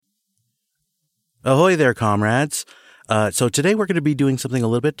Ahoy there, comrades. So today we're going to be doing something a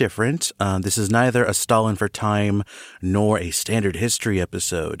little bit different. This is neither a Stalin for Time nor a standard history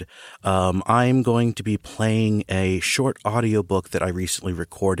episode. I'm going to be playing a short audiobook that I recently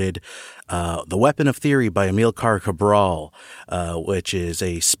recorded, The Weapon of Theory by Amilcar Cabral, which is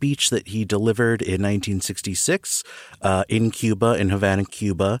a speech that he delivered in 1966 in Cuba, in Havana,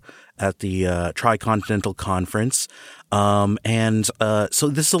 Cuba, at the Tricontinental Conference. So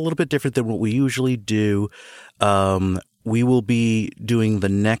this is a little bit different than what we usually do. We will be doing the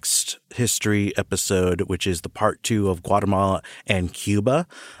next history episode, which is the part 2 of Guatemala and Cuba.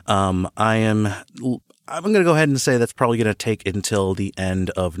 I'm going to go ahead and say that's probably going to take until the end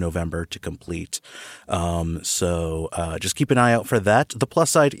of November to complete. So just keep an eye out for that. The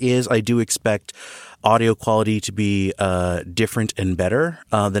plus side is I do expect audio quality to be different and better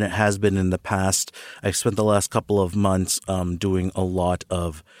than it has been in the past. I've spent the last couple of months doing a lot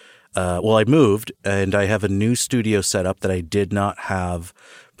of I moved and I have a new studio set up that I did not have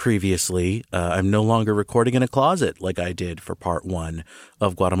previously. I'm no longer recording in a closet like I did for part 1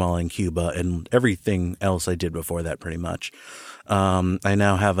 of Guatemala and Cuba and everything else I did before that pretty much. I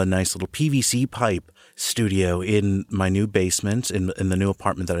now have a nice little PVC pipe studio in my new basement in the new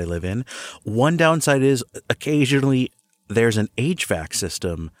apartment that I live in. One downside is occasionally there's an HVAC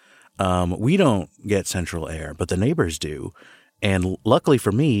system. We don't get central air, but the neighbors do. And luckily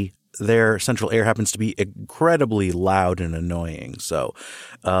for me, their central air happens to be incredibly loud and annoying. So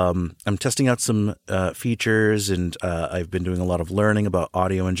I'm testing out some features, and I've been doing a lot of learning about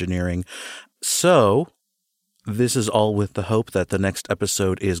audio engineering. So this is all with the hope that the next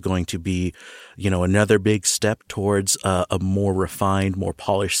episode is going to be, another big step towards a more refined, more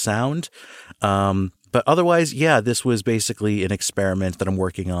polished sound. But otherwise, this was basically an experiment that I'm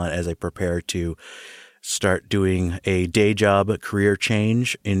working on as I prepare to start doing a day job, career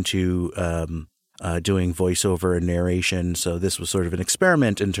change into doing voiceover and narration. So this was sort of an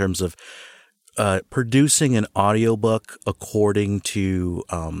experiment in terms of producing an audiobook according to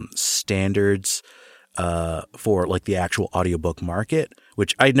standards for like the actual audiobook market,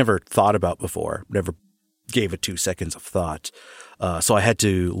 which I'd never thought about before, never gave it 2 seconds of thought. So I had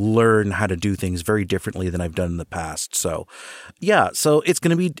to learn how to do things very differently than I've done in the past. So so it's going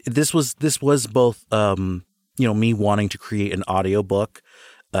to be, this was both, me wanting to create an audiobook.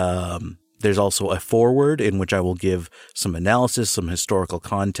 There's also a foreword in which I will give some analysis, some historical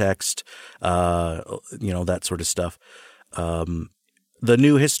context, that sort of stuff. The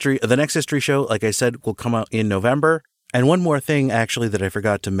next history show, like I said, will come out in November. And one more thing, actually, that I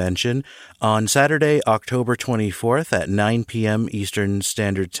forgot to mention. On Saturday, October 24th at 9 p.m. Eastern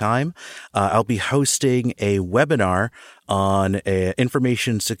Standard Time, I'll be hosting a webinar on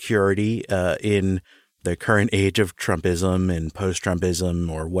information security in the current age of Trumpism and post-Trumpism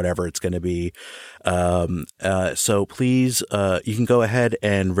or whatever it's going to be. So please, you can go ahead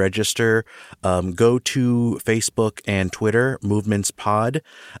and register. Go to Facebook and Twitter, Movements Pod,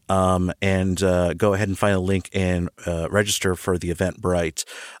 and go ahead and find a link and register for the Eventbrite.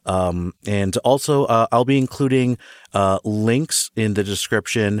 And also, I'll be including links in the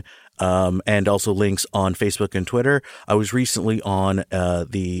description. And also links on Facebook and Twitter. I was recently on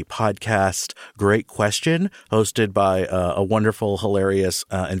the podcast Great Question, hosted by a wonderful, hilarious,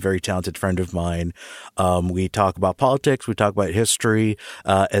 and very talented friend of mine. We talk about politics, we talk about history,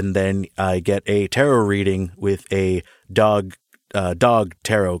 and then I get a tarot reading with a dog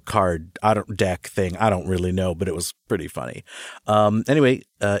tarot card deck thing. I don't really know, but it was pretty funny. Anyway,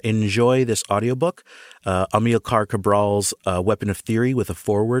 enjoy this audiobook, Amilcar Cabral's Weapon of Theory with a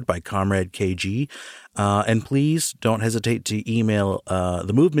foreword by Comrade KG. And please don't hesitate to email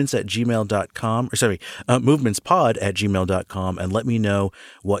the movements at gmail.com, movementspod@gmail.com, and let me know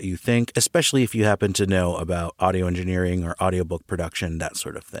what you think, especially if you happen to know about audio engineering or audiobook production, that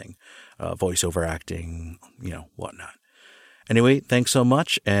sort of thing, voiceover acting, whatnot. Anyway, thanks so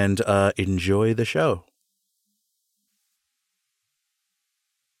much, and enjoy the show.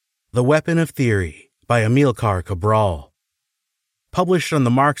 The Weapon of Theory by Amilcar Cabral. Published on the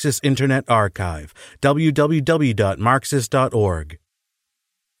Marxist Internet Archive, www.marxist.org.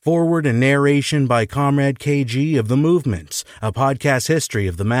 Forward and narration by Comrade KG of The Movements, a podcast history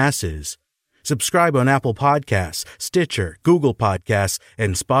of the masses. Subscribe on Apple Podcasts, Stitcher, Google Podcasts,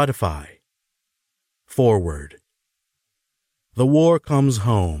 and Spotify. Forward. The war comes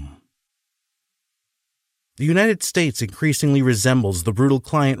home. The United States increasingly resembles the brutal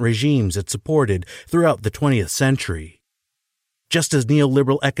client regimes it supported throughout the 20th century. Just as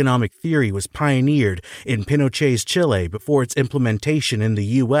neoliberal economic theory was pioneered in Pinochet's Chile before its implementation in the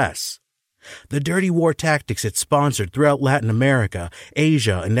U.S., the dirty war tactics it sponsored throughout Latin America,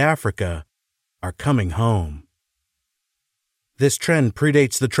 Asia, and Africa are coming home. This trend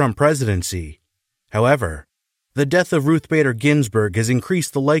predates the Trump presidency. However, the death of Ruth Bader Ginsburg has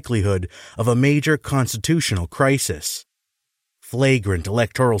increased the likelihood of a major constitutional crisis. Flagrant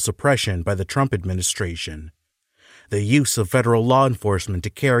electoral suppression by the Trump administration, the use of federal law enforcement to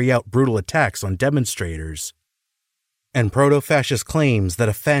carry out brutal attacks on demonstrators, and proto-fascist claims that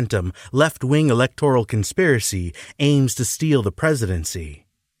a phantom, left-wing electoral conspiracy aims to steal the presidency.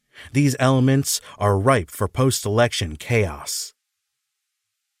 These elements are ripe for post-election chaos.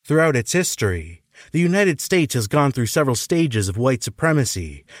 Throughout its history, the United States has gone through several stages of white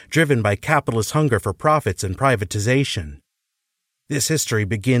supremacy, driven by capitalist hunger for profits and privatization. This history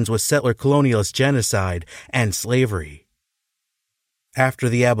begins with settler colonialist genocide and slavery. After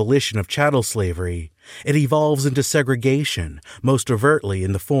the abolition of chattel slavery, it evolves into segregation, most overtly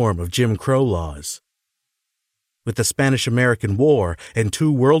in the form of Jim Crow laws. With the Spanish-American War and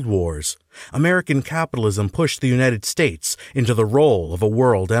 2 world wars, American capitalism pushed the United States into the role of a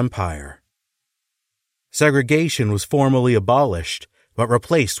world empire. Segregation was formally abolished, but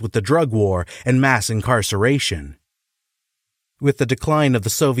replaced with the drug war and mass incarceration. With the decline of the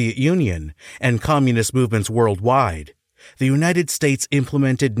Soviet Union and communist movements worldwide, the United States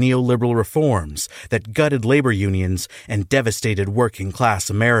implemented neoliberal reforms that gutted labor unions and devastated working-class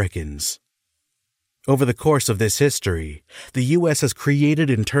Americans. Over the course of this history, the U.S. has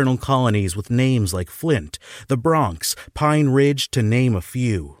created internal colonies with names like Flint, the Bronx, Pine Ridge, to name a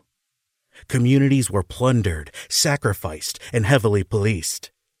few. Communities were plundered, sacrificed, and heavily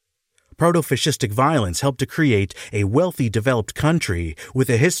policed. Proto-fascistic violence helped to create a wealthy, developed country with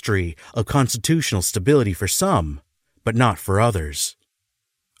a history of constitutional stability for some, but not for others.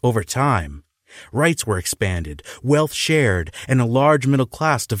 Over time, rights were expanded, wealth shared, and a large middle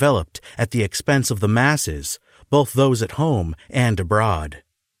class developed at the expense of the masses, both those at home and abroad.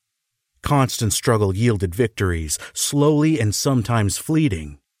 Constant struggle yielded victories, slowly and sometimes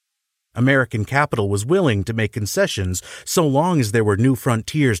fleeting. American capital was willing to make concessions so long as there were new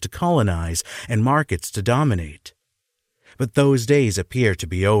frontiers to colonize and markets to dominate. But those days appear to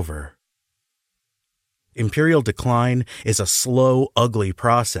be over. Imperial decline is a slow, ugly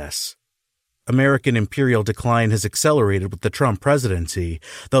process. American imperial decline has accelerated with the Trump presidency,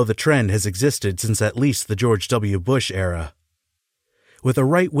 though the trend has existed since at least the George W. Bush era. With a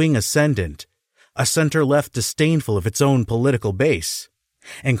right-wing ascendant, a center-left disdainful of its own political base,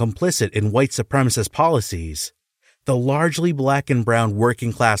 and complicit in white supremacist policies, the largely black and brown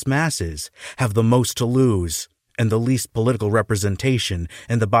working-class masses have the most to lose and the least political representation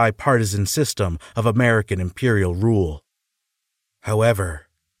in the bipartisan system of American imperial rule. However,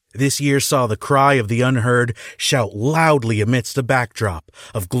 this year saw the cry of the unheard shout loudly amidst a backdrop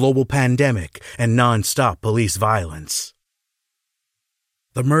of global pandemic and non-stop police violence.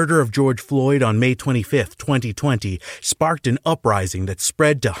 The murder of George Floyd on May 25, 2020, sparked an uprising that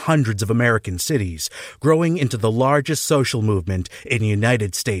spread to hundreds of American cities, growing into the largest social movement in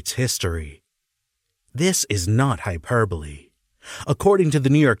United States history. This is not hyperbole. According to the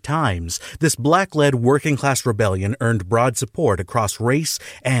New York Times, this black-led working-class rebellion earned broad support across race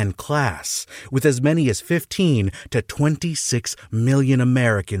and class, with as many as 15 to 26 million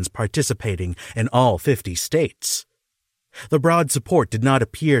Americans participating in all 50 states. The broad support did not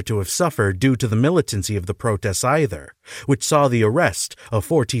appear to have suffered due to the militancy of the protests either, which saw the arrest of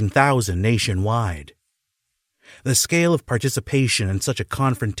 14,000 nationwide. The scale of participation in such a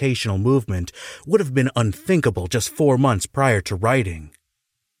confrontational movement would have been unthinkable just 4 months prior to writing.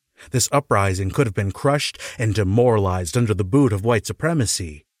 This uprising could have been crushed and demoralized under the boot of white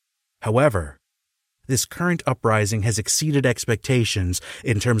supremacy. However, this current uprising has exceeded expectations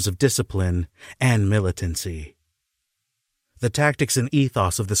in terms of discipline and militancy. The tactics and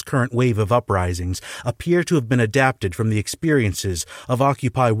ethos of this current wave of uprisings appear to have been adapted from the experiences of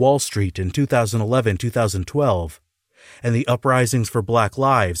Occupy Wall Street in 2011-2012, and the uprisings for Black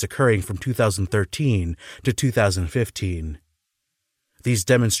Lives occurring from 2013 to 2015. These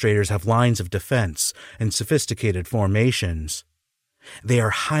demonstrators have lines of defense and sophisticated formations. They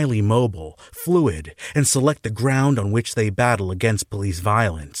are highly mobile, fluid, and select the ground on which they battle against police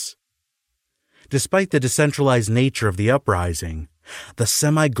violence. Despite the decentralized nature of the uprising, the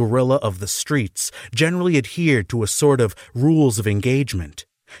semi-guerrilla of the streets generally adhered to a sort of rules of engagement,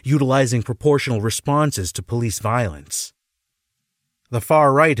 utilizing proportional responses to police violence. The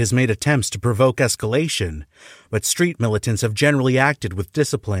far right has made attempts to provoke escalation, but street militants have generally acted with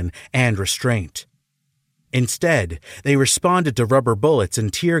discipline and restraint. Instead, they responded to rubber bullets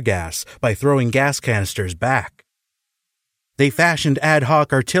and tear gas by throwing gas canisters back. They fashioned ad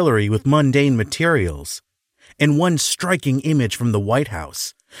hoc artillery with mundane materials. In one striking image from the White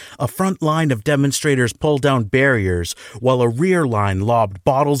House, A front line of demonstrators pulled down barriers while a rear line lobbed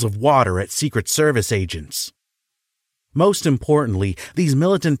bottles of water at Secret Service agents. Most importantly, these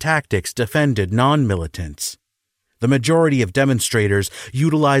militant tactics defended non-militants. The majority of demonstrators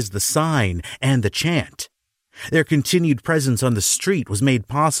utilized the sign and the chant. Their continued presence on the street was made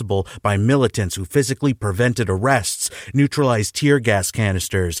possible by militants who physically prevented arrests, neutralized tear gas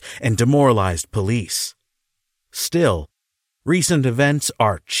canisters, and demoralized police. Still, recent events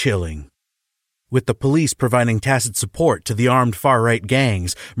are chilling, with the police providing tacit support to the armed far-right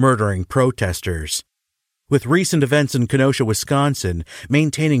gangs murdering protesters. With recent events in Kenosha, Wisconsin,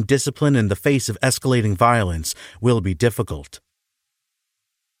 maintaining discipline in the face of escalating violence will be difficult.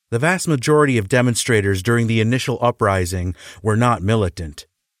 The vast majority of demonstrators during the initial uprising were not militant.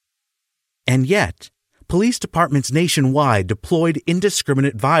 And yet, police departments nationwide deployed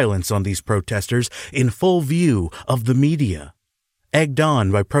indiscriminate violence on these protesters in full view of the media, egged on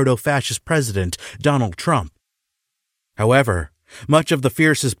by proto-fascist President Donald Trump. However, much of the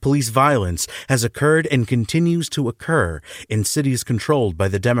fiercest police violence has occurred and continues to occur in cities controlled by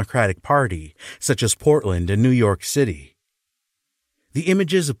the Democratic Party, such as Portland and New York City. The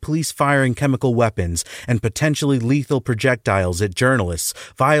images of police firing chemical weapons and potentially lethal projectiles at journalists,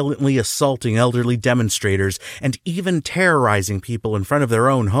 violently assaulting elderly demonstrators, and even terrorizing people in front of their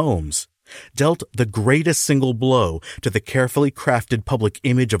own homes, dealt the greatest single blow to the carefully crafted public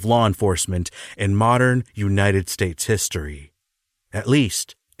image of law enforcement in modern United States history, at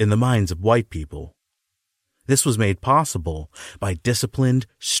least in the minds of white people. This was made possible by disciplined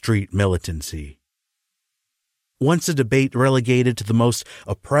street militancy. Once a debate relegated to the most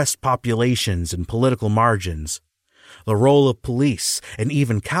oppressed populations and political margins, the role of police and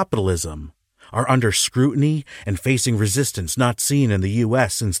even capitalism are under scrutiny and facing resistance not seen in the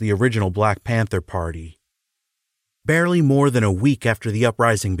U.S. since the original Black Panther Party. Barely more than a week after the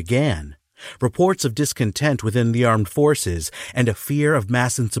uprising began, reports of discontent within the armed forces and a fear of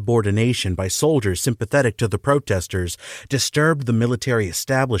mass insubordination by soldiers sympathetic to the protesters disturbed the military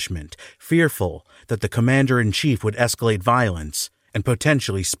establishment, fearful that the commander-in-chief would escalate violence and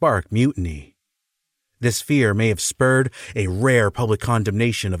potentially spark mutiny. This fear may have spurred a rare public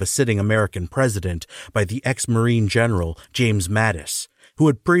condemnation of a sitting American president by the ex-Marine General James Mattis, who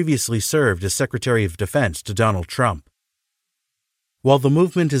had previously served as Secretary of Defense to Donald Trump. While the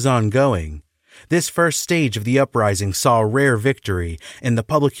movement is ongoing, this first stage of the uprising saw a rare victory in the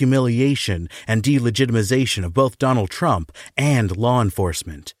public humiliation and delegitimization of both Donald Trump and law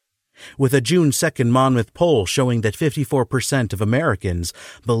enforcement, with a June 2nd Monmouth poll showing that 54% of Americans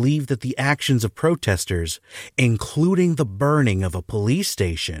believe that the actions of protesters, including the burning of a police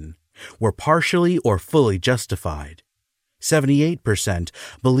station, were partially or fully justified. 78%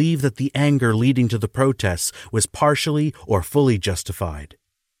 believe that the anger leading to the protests was partially or fully justified.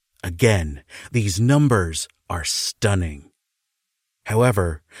 Again, these numbers are stunning.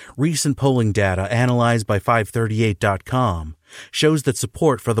 However, recent polling data analyzed by 538.com shows that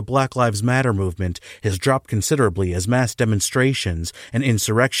support for the Black Lives Matter movement has dropped considerably as mass demonstrations and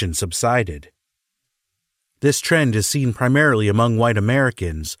insurrection subsided. This trend is seen primarily among white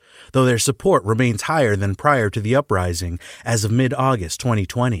Americans, though their support remains higher than prior to the uprising as of mid-August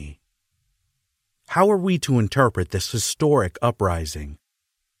 2020. How are we to interpret this historic uprising?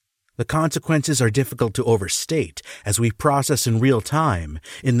 The consequences are difficult to overstate as we process in real time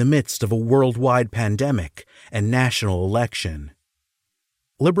in the midst of a worldwide pandemic and national election.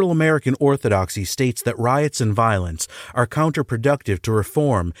 Liberal American orthodoxy states that riots and violence are counterproductive to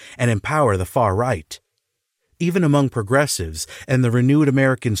reform and empower the far right. Even among progressives and the renewed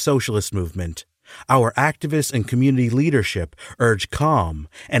American socialist movement, our activists and community leadership urge calm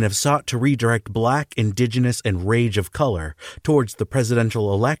and have sought to redirect Black, Indigenous, and rage of color towards the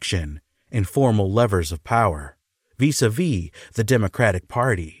presidential election and formal levers of power, vis-a-vis the Democratic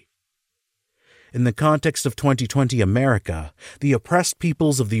Party. In the context of 2020 America, the oppressed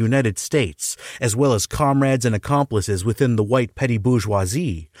peoples of the United States, as well as comrades and accomplices within the white petty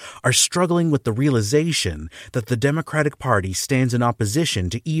bourgeoisie, are struggling with the realization that the Democratic Party stands in opposition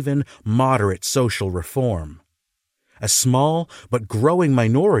to even moderate social reform. A small but growing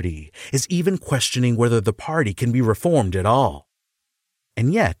minority is even questioning whether the party can be reformed at all.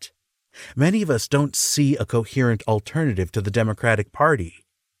 And yet, many of us don't see a coherent alternative to the Democratic Party.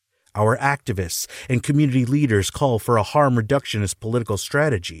 Our activists and community leaders call for a harm reductionist political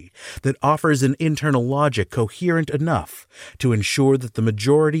strategy that offers an internal logic coherent enough to ensure that the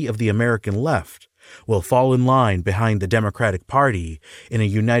majority of the American left will fall in line behind the Democratic Party in a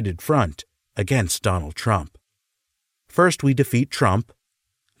united front against Donald Trump. First we defeat Trump,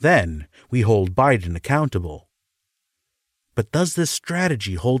 then we hold Biden accountable. But does this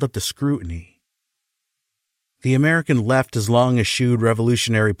strategy hold up to scrutiny? The American left has long eschewed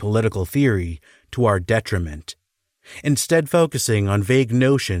revolutionary political theory to our detriment, instead focusing on vague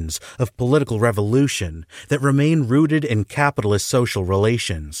notions of political revolution that remain rooted in capitalist social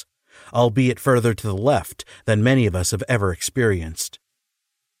relations, albeit further to the left than many of us have ever experienced.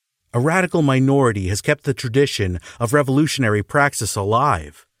 A radical minority has kept the tradition of revolutionary praxis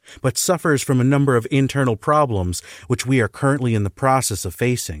alive, but suffers from a number of internal problems which we are currently in the process of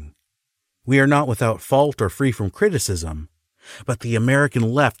facing. We are not without fault or free from criticism, but the American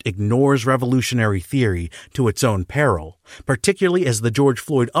left ignores revolutionary theory to its own peril, particularly as the George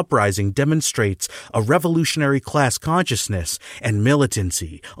Floyd uprising demonstrates a revolutionary class consciousness and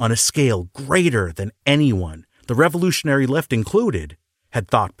militancy on a scale greater than anyone, the revolutionary left included, had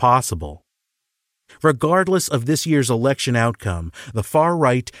thought possible. Regardless of this year's election outcome, the far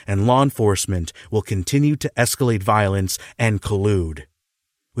right and law enforcement will continue to escalate violence and collude.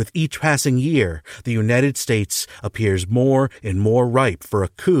 With each passing year, the United States appears more and more ripe for a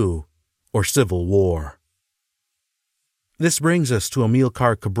coup or civil war. This brings us to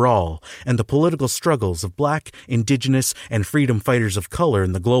Amilcar Cabral and the political struggles of Black, Indigenous, and freedom fighters of color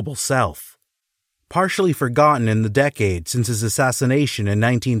in the global South. Partially forgotten in the decade since his assassination in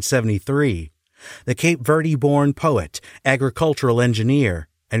 1973, the Cape Verde-born poet, agricultural engineer,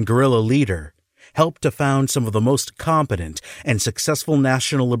 and guerrilla leader helped to found some of the most competent and successful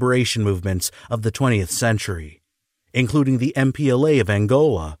national liberation movements of the 20th century, including the MPLA of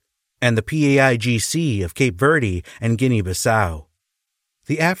Angola and the PAIGC of Cape Verde and Guinea-Bissau.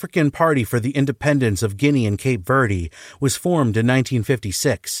 The African Party for the Independence of Guinea and Cape Verde was formed in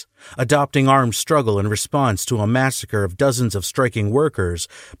 1956, adopting armed struggle in response to a massacre of dozens of striking workers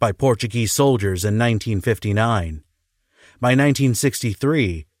by Portuguese soldiers in 1959. By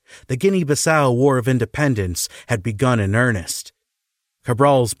 1963, the Guinea-Bissau War of Independence had begun in earnest.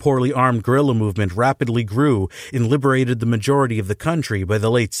 Cabral's poorly armed guerrilla movement rapidly grew and liberated the majority of the country by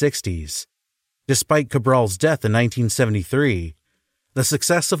the late 60s. Despite Cabral's death in 1973, the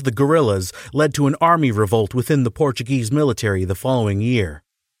success of the guerrillas led to an army revolt within the Portuguese military the following year.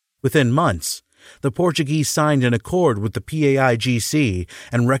 Within months, the Portuguese signed an accord with the PAIGC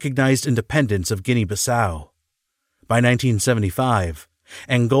and recognized independence of Guinea-Bissau. By 1975,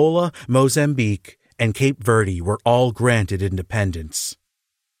 Angola, Mozambique, and Cape Verde were all granted independence.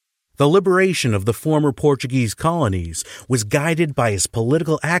 The liberation of the former Portuguese colonies was guided by his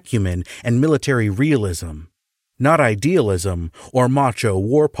political acumen and military realism, not idealism or macho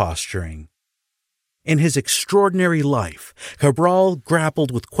war posturing. In his extraordinary life, Cabral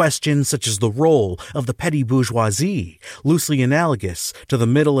grappled with questions such as the role of the petty bourgeoisie, loosely analogous to the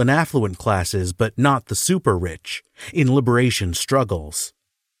middle and affluent classes but not the super-rich, in liberation struggles.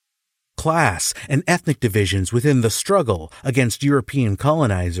 Class and ethnic divisions within the struggle against European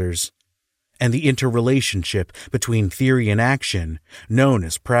colonizers, and the interrelationship between theory and action, known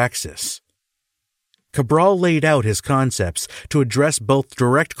as praxis. Cabral laid out his concepts to address both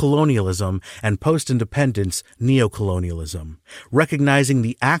direct colonialism and post-independence neocolonialism, recognizing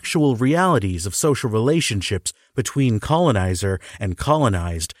the actual realities of social relationships between colonizer and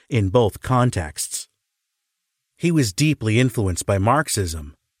colonized in both contexts. He was deeply influenced by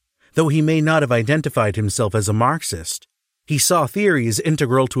Marxism. Though he may not have identified himself as a Marxist, he saw theory as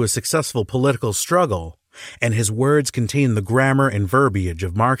integral to a successful political struggle, and his words contain the grammar and verbiage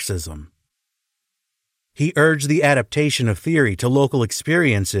of Marxism. He urged the adaptation of theory to local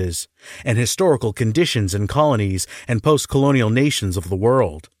experiences and historical conditions in colonies and post-colonial nations of the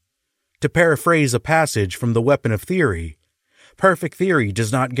world. To paraphrase a passage from The Weapon of Theory, perfect theory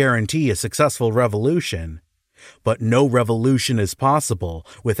does not guarantee a successful revolution, but no revolution is possible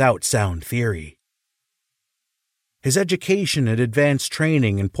without sound theory. His education and advanced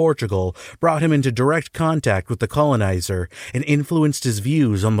training in Portugal brought him into direct contact with the colonizer and influenced his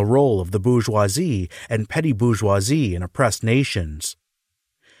views on the role of the bourgeoisie and petty bourgeoisie in oppressed nations.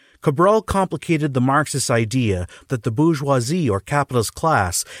 Cabral complicated the Marxist idea that the bourgeoisie or capitalist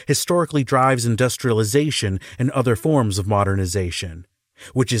class historically drives industrialization and other forms of modernization,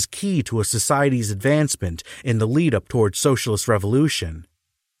 which is key to a society's advancement in the lead-up towards socialist revolution.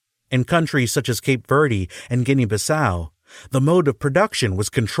 In countries such as Cape Verde and Guinea-Bissau, the mode of production was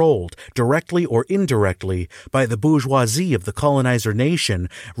controlled, directly or indirectly, by the bourgeoisie of the colonizer nation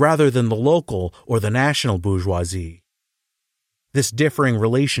rather than the local or the national bourgeoisie. This differing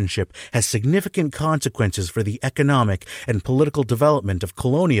relationship has significant consequences for the economic and political development of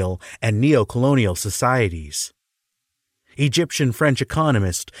colonial and neo-colonial societies. Egyptian-French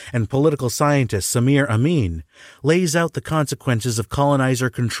economist and political scientist Samir Amin lays out the consequences of colonizer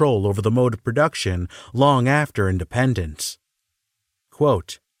control over the mode of production long after independence.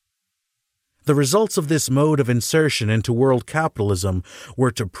 Quote, "The results of this mode of insertion into world capitalism were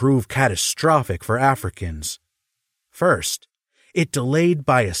to prove catastrophic for Africans. First, it delayed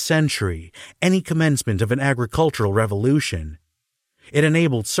by a century any commencement of an agricultural revolution. It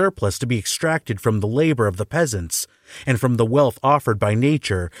enabled surplus to be extracted from the labor of the peasants and from the wealth offered by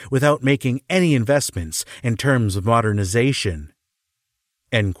nature without making any investments in terms of modernization."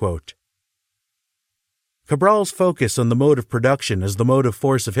 End quote. Cabral's focus on the mode of production as the motive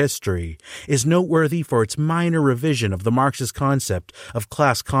force of history is noteworthy for its minor revision of the Marxist concept of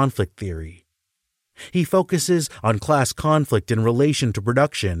class conflict theory. He focuses on class conflict in relation to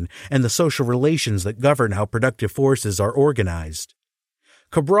production and the social relations that govern how productive forces are organized.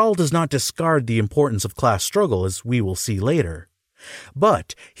 Cabral does not discard the importance of class struggle, as we will see later,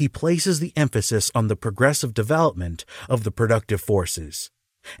 but he places the emphasis on the progressive development of the productive forces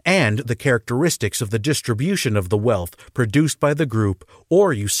and the characteristics of the distribution of the wealth produced by the group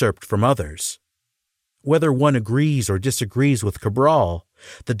or usurped from others. Whether one agrees or disagrees with Cabral,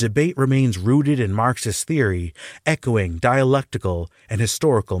 the debate remains rooted in Marxist theory, echoing dialectical and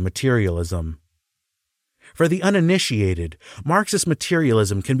historical materialism. For the uninitiated, Marxist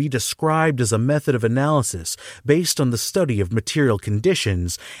materialism can be described as a method of analysis based on the study of material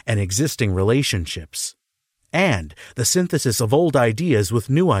conditions and existing relationships, and the synthesis of old ideas with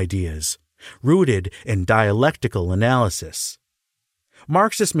new ideas, rooted in dialectical analysis.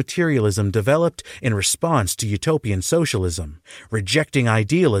 Marxist materialism developed in response to utopian socialism, rejecting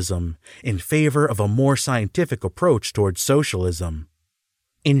idealism in favor of a more scientific approach towards socialism.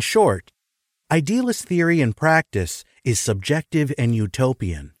 In short, idealist theory and practice is subjective and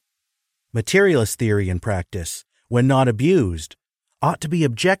utopian. Materialist theory and practice, when not abused, ought to be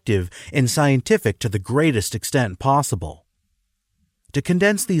objective and scientific to the greatest extent possible. To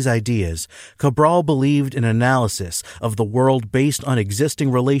condense these ideas, Cabral believed in analysis of the world based on existing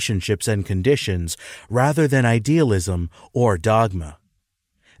relationships and conditions rather than idealism or dogma,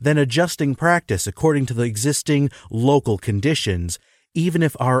 then adjusting practice according to the existing local conditions, even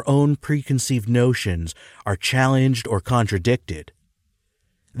if our own preconceived notions are challenged or contradicted.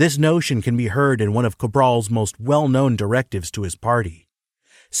 This notion can be heard in one of Cabral's most well-known directives to his party,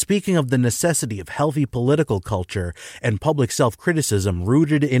 speaking of the necessity of healthy political culture and public self-criticism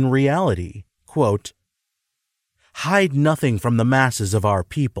rooted in reality. Quote, "Hide nothing from the masses of our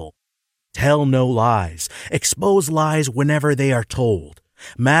people. Tell no lies. Expose lies whenever they are told.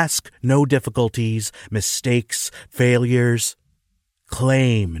 Mask no difficulties, mistakes, failures.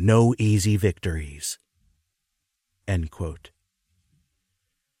 Claim no easy victories." End quote.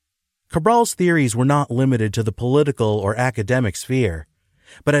 Cabral's theories were not limited to the political or academic sphere,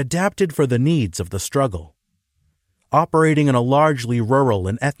 but adapted for the needs of the struggle. Operating in a largely rural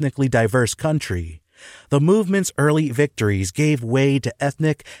and ethnically diverse country, the movement's early victories gave way to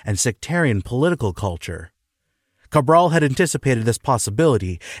ethnic and sectarian political culture. Cabral had anticipated this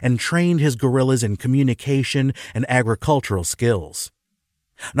possibility and trained his guerrillas in communication and agricultural skills.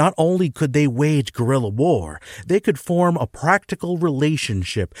 Not only could they wage guerrilla war, they could form a practical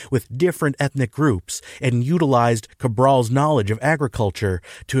relationship with different ethnic groups and utilized Cabral's knowledge of agriculture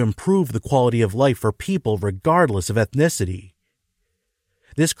to improve the quality of life for people regardless of ethnicity.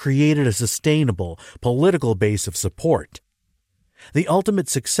 This created a sustainable political base of support. The ultimate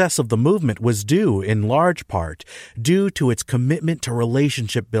success of the movement was due, in large part, to its commitment to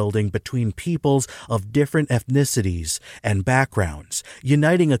relationship building between peoples of different ethnicities and backgrounds,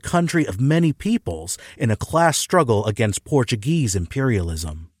 uniting a country of many peoples in a class struggle against Portuguese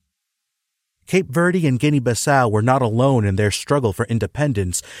imperialism. Cape Verde and Guinea-Bissau were not alone in their struggle for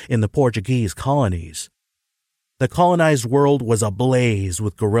independence in the Portuguese colonies. The colonized world was ablaze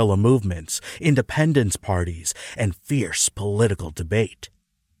with guerrilla movements, independence parties, and fierce political debate.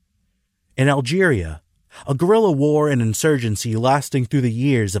 In Algeria, a guerrilla war and insurgency lasting through the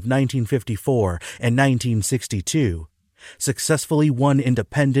years of 1954 and 1962 successfully won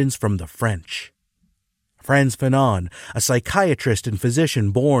independence from the French. Frantz Fanon, a psychiatrist and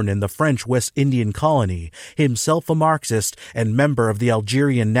physician born in the French West Indian colony, himself a Marxist and member of the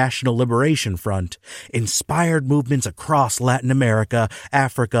Algerian National Liberation Front, inspired movements across Latin America,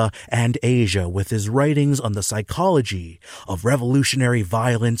 Africa, and Asia with his writings on the psychology of revolutionary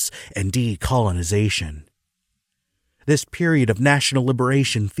violence and decolonization. This period of national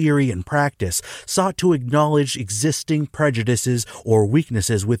liberation theory and practice sought to acknowledge existing prejudices or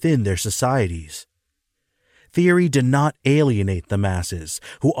weaknesses within their societies. Theory did not alienate the masses,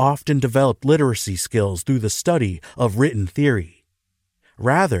 who often developed literacy skills through the study of written theory.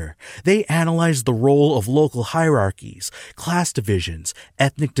 Rather, they analyzed the role of local hierarchies, class divisions,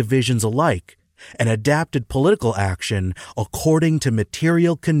 ethnic divisions alike, and adapted political action according to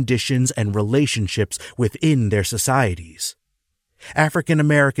material conditions and relationships within their societies. African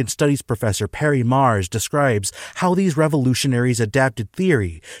American Studies professor Perry Mars describes how these revolutionaries adapted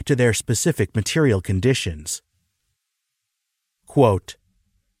theory to their specific material conditions. Quote,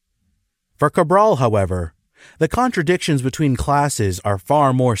 "For Cabral, however, the contradictions between classes are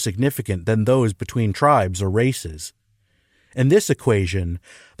far more significant than those between tribes or races. In this equation,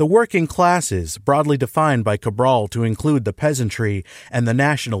 the working classes, broadly defined by Cabral to include the peasantry and the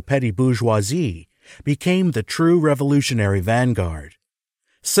national petty bourgeoisie, became the true revolutionary vanguard.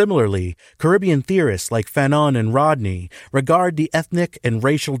 Similarly, Caribbean theorists like Fanon and Rodney regard the ethnic and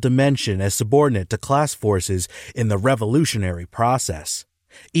racial dimension as subordinate to class forces in the revolutionary process,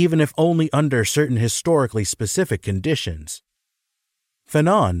 even if only under certain historically specific conditions.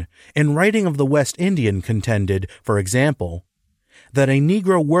 Fanon, in writing of the West Indian, contended, for example, that a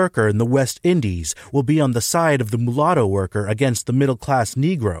Negro worker in the West Indies will be on the side of the mulatto worker against the middle-class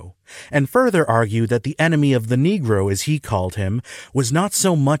Negro, and further argued that the enemy of the Negro, as he called him, was not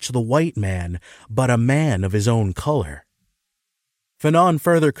so much the white man, but a man of his own color. Fanon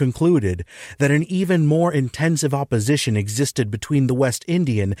further concluded that an even more intensive opposition existed between the West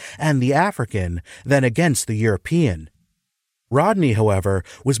Indian and the African than against the European. Rodney, however,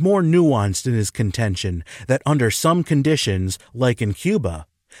 was more nuanced in his contention that under some conditions, like in Cuba,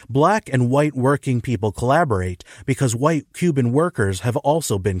 black and white working people collaborate because white Cuban workers have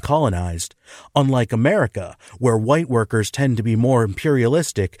also been colonized, unlike America, where white workers tend to be more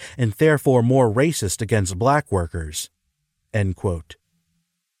imperialistic and therefore more racist against black workers." End quote.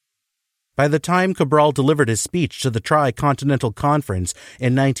 By the time Cabral delivered his speech to the Tri-Continental Conference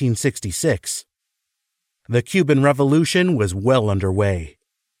in 1966, the Cuban Revolution was well underway.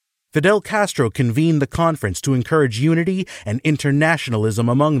 Fidel Castro convened the conference to encourage unity and internationalism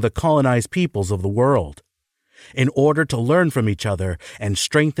among the colonized peoples of the world, in order to learn from each other and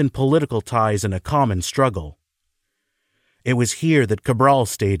strengthen political ties in a common struggle. It was here that Cabral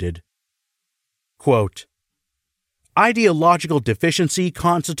stated, quote, "Ideological deficiency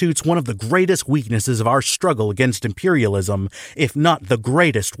constitutes one of the greatest weaknesses of our struggle against imperialism, if not the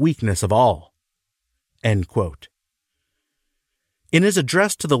greatest weakness of all." End quote. In his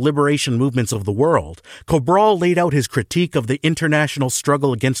address to the liberation movements of the world, Cabral laid out his critique of the international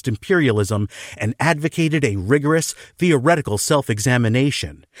struggle against imperialism and advocated a rigorous, theoretical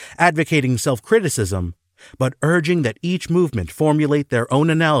self-examination, advocating self-criticism, but urging that each movement formulate their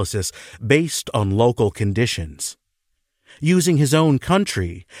own analysis based on local conditions. Using his own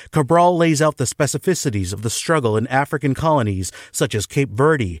country, Cabral lays out the specificities of the struggle in African colonies such as Cape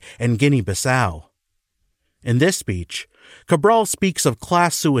Verde and Guinea-Bissau. In this speech, Cabral speaks of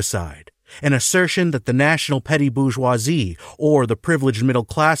class suicide, an assertion that the national petty bourgeoisie, or the privileged middle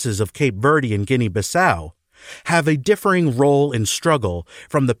classes of Cape Verde and Guinea-Bissau, have a differing role in struggle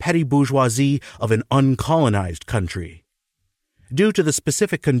from the petty bourgeoisie of an uncolonized country. Due to the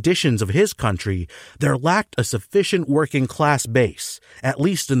specific conditions of his country, there lacked a sufficient working class base, at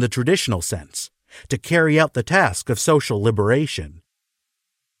least in the traditional sense, to carry out the task of social liberation.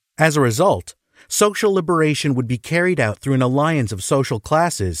 As a result, social liberation would be carried out through an alliance of social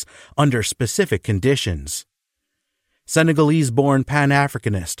classes under specific conditions. Senegalese-born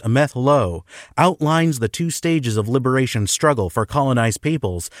Pan-Africanist Ahmed Lo outlines the two stages of liberation struggle for colonized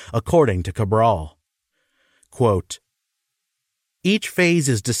peoples according to Cabral. Quote, "Each phase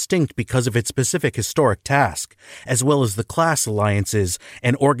is distinct because of its specific historic task, as well as the class alliances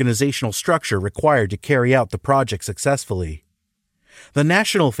and organizational structure required to carry out the project successfully. The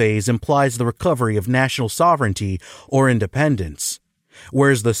national phase implies the recovery of national sovereignty or independence,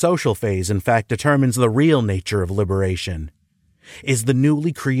 whereas the social phase in fact determines the real nature of liberation. Is the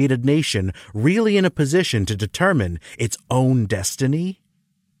newly created nation really in a position to determine its own destiny?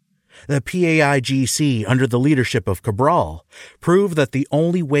 The PAIGC, under the leadership of Cabral, proved that the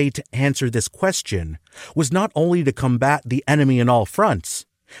only way to answer this question was not only to combat the enemy in all fronts,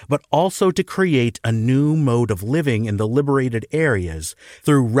 but also to create a new mode of living in the liberated areas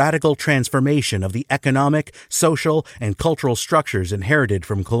through radical transformation of the economic, social, and cultural structures inherited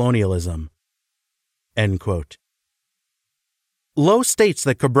from colonialism." End quote. Lo states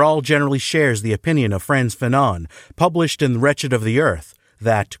that Cabral generally shares the opinion of Frantz Fanon, published in Wretched of the Earth,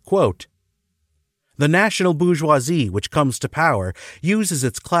 that, quote, "The national bourgeoisie which comes to power uses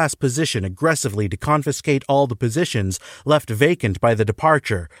its class position aggressively to confiscate all the positions left vacant by the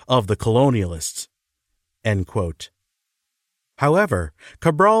departure of the colonialists." End quote. However,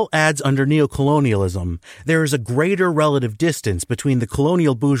 Cabral adds under neocolonialism, there is a greater relative distance between the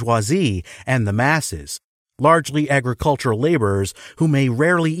colonial bourgeoisie and the masses, largely agricultural laborers who may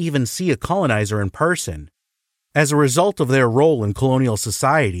rarely even see a colonizer in person. As a result of their role in colonial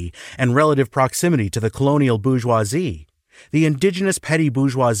society and relative proximity to the colonial bourgeoisie, the indigenous petty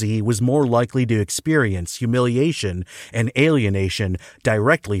bourgeoisie was more likely to experience humiliation and alienation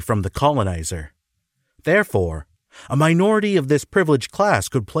directly from the colonizer. Therefore, a minority of this privileged class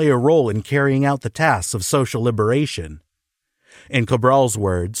could play a role in carrying out the tasks of social liberation. In Cabral's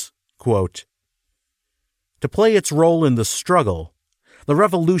words, quote, "To play its role in the struggle, the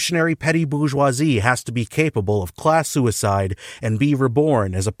revolutionary petty bourgeoisie has to be capable of class suicide and be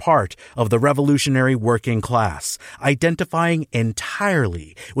reborn as a part of the revolutionary working class, identifying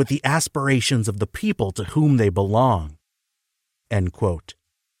entirely with the aspirations of the people to whom they belong." End quote.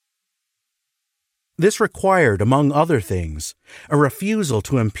 This required, among other things, a refusal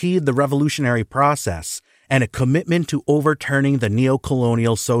to impede the revolutionary process and a commitment to overturning the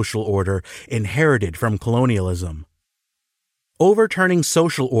neo-colonial social order inherited from colonialism. Overturning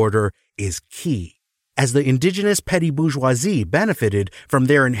social order is key, as the indigenous petty bourgeoisie benefited from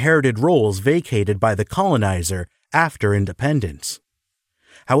their inherited roles vacated by the colonizer after independence.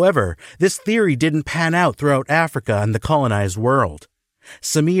 However, this theory didn't pan out throughout Africa and the colonized world.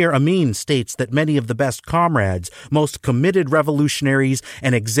 Samir Amin states that many of the best comrades, most committed revolutionaries,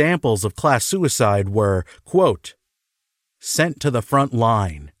 and examples of class suicide were, quote, "sent to the front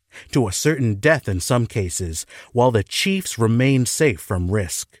line, to a certain death in some cases, while the chiefs remained safe from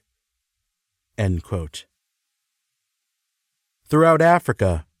risk." End quote. Throughout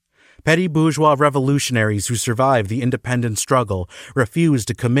Africa, petty bourgeois revolutionaries who survived the independence struggle refused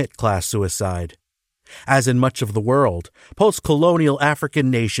to commit class suicide. As in much of the world, post-colonial African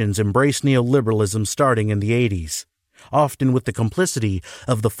nations embraced neoliberalism starting in the 80s, often with the complicity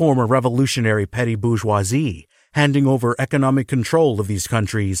of the former revolutionary petty bourgeoisie, handing over economic control of these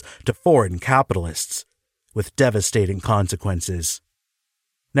countries to foreign capitalists, with devastating consequences.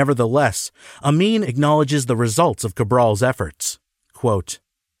 Nevertheless, Amin acknowledges the results of Cabral's efforts. Quote,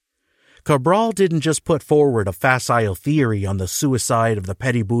 "Cabral didn't just put forward a facile theory on the suicide of the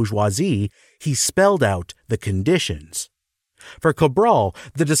petty bourgeoisie, he spelled out the conditions. For Cabral,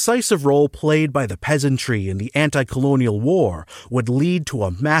 the decisive role played by the peasantry in the anti-colonial war would lead to a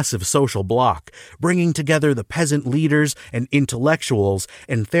massive social bloc, bringing together the peasant leaders and intellectuals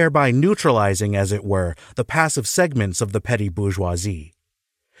and thereby neutralizing, as it were, the passive segments of the petty bourgeoisie.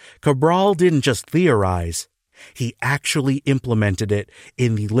 Cabral didn't just theorize, he actually implemented it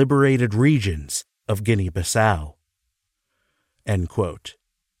in the liberated regions of Guinea-Bissau." End quote.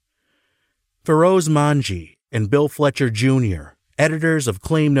 Feroz Manji and Bill Fletcher Jr., editors of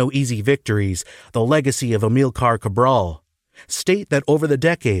Claim No Easy Victories, The Legacy of Amilcar Cabral, state that over the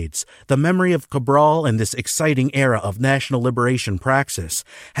decades, the memory of Cabral and this exciting era of national liberation praxis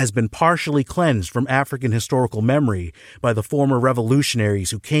has been partially cleansed from African historical memory by the former revolutionaries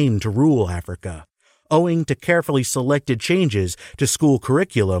who came to rule Africa, owing to carefully selected changes to school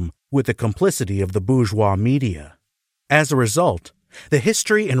curriculum with the complicity of the bourgeois media. As a result, the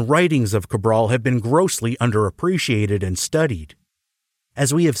history and writings of Cabral have been grossly underappreciated and studied.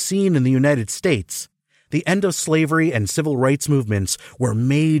 As we have seen in the United States, the end of slavery and civil rights movements were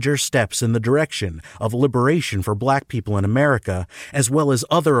major steps in the direction of liberation for Black people in America, as well as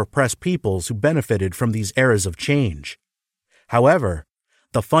other oppressed peoples who benefited from these eras of change. However,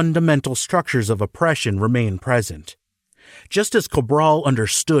 the fundamental structures of oppression remain present. Just as Cabral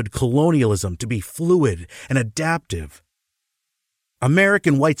understood colonialism to be fluid and adaptive,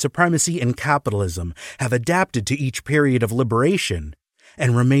 American white supremacy and capitalism have adapted to each period of liberation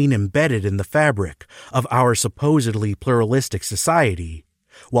and remain embedded in the fabric of our supposedly pluralistic society,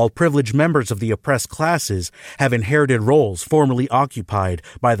 while privileged members of the oppressed classes have inherited roles formerly occupied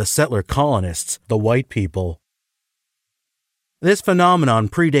by the settler colonists, the white people. This phenomenon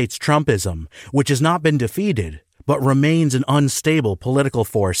predates Trumpism, which has not been defeated, but remains an unstable political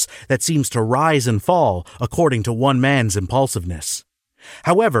force that seems to rise and fall according to one man's impulsiveness.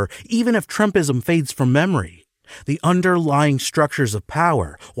 However, even if Trumpism fades from memory, the underlying structures of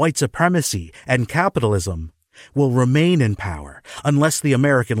power, white supremacy, and capitalism will remain in power unless the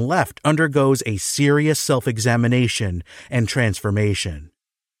American left undergoes a serious self-examination and transformation.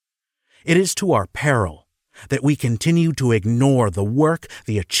 It is to our peril that we continue to ignore the work,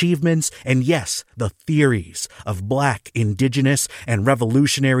 the achievements, and yes, the theories of Black, indigenous, and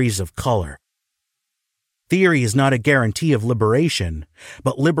revolutionaries of color. Theory is not a guarantee of liberation,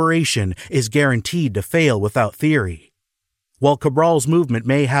 but liberation is guaranteed to fail without theory. While Cabral's movement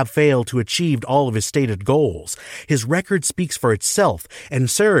may have failed to achieve all of his stated goals, his record speaks for itself and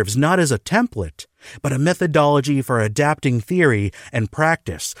serves not as a template, but a methodology for adapting theory and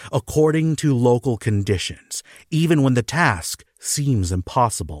practice according to local conditions, even when the task seems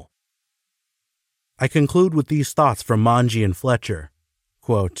impossible. I conclude with these thoughts from Manji and Fletcher.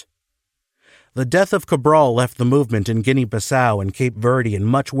 Quote, "The death of Cabral left the movement in Guinea-Bissau and Cape Verde in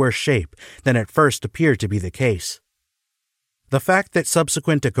much worse shape than at first appeared to be the case. The fact that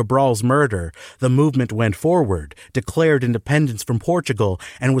subsequent to Cabral's murder, the movement went forward, declared independence from Portugal,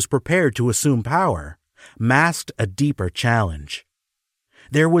 and was prepared to assume power, masked a deeper challenge.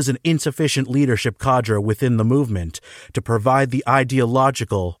 There was an insufficient leadership cadre within the movement to provide the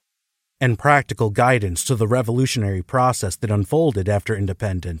ideological and practical guidance to the revolutionary process that unfolded after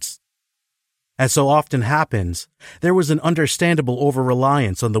independence. As so often happens, there was an understandable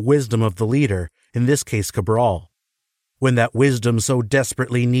over-reliance on the wisdom of the leader, in this case Cabral, when that wisdom so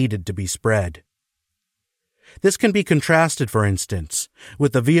desperately needed to be spread. This can be contrasted, for instance,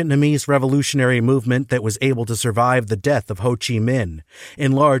 with the Vietnamese revolutionary movement that was able to survive the death of Ho Chi Minh,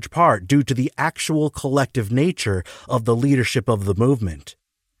 in large part due to the actual collective nature of the leadership of the movement.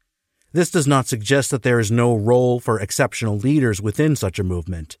 This does not suggest that there is no role for exceptional leaders within such a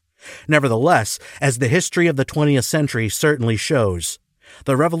movement. Nevertheless, as the history of the 20th century certainly shows,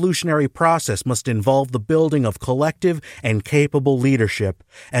 the revolutionary process must involve the building of collective and capable leadership,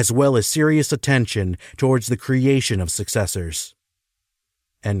 as well as serious attention towards the creation of successors."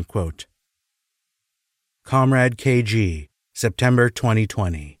 End quote. Comrade KG, September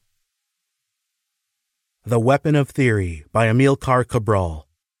 2020. The Weapon of Theory by Amilcar Cabral.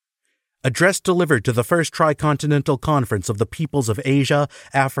 Address delivered to the First Tricontinental Conference of the Peoples of Asia,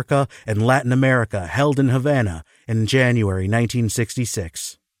 Africa, and Latin America held in Havana in January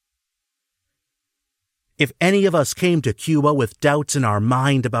 1966. If any of us came to Cuba with doubts in our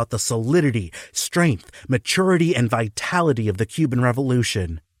mind about the solidity, strength, maturity, and vitality of the Cuban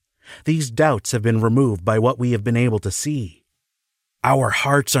Revolution, these doubts have been removed by what we have been able to see. Our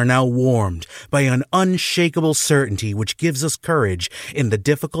hearts are now warmed by an unshakable certainty which gives us courage in the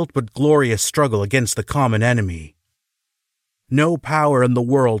difficult but glorious struggle against the common enemy. No power in the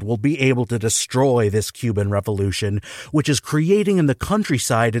world will be able to destroy this Cuban Revolution, which is creating in the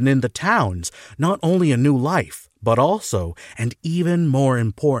countryside and in the towns not only a new life, but also, and even more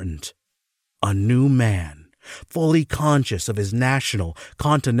important, a new man, fully conscious of his national,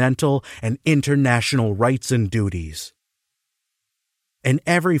 continental, and international rights and duties. In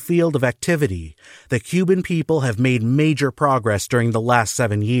every field of activity, the Cuban people have made major progress during the last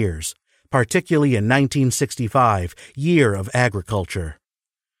 7 years, particularly in 1965, Year of Agriculture.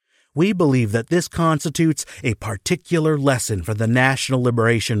 We believe that this constitutes a particular lesson for the national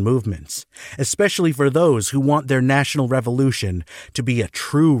liberation movements, especially for those who want their national revolution to be a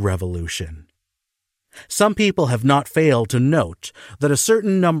true revolution. Some people have not failed to note that a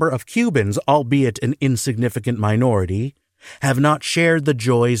certain number of Cubans, albeit an insignificant minority, have not shared the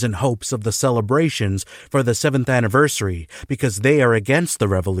joys and hopes of the celebrations for the 7th anniversary because they are against the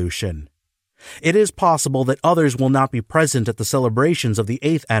revolution. It is possible that others will not be present at the celebrations of the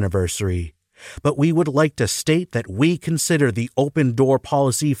 8th anniversary, but we would like to state that we consider the open-door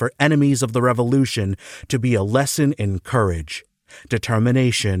policy for enemies of the revolution to be a lesson in courage,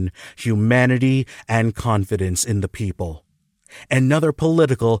 determination, humanity, and confidence in the people. Another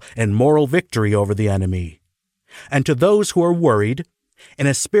political and moral victory over the enemy. And to those who are worried, in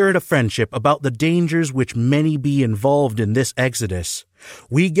a spirit of friendship about the dangers which many be involved in this exodus,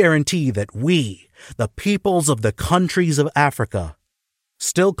 we guarantee that we, the peoples of the countries of Africa,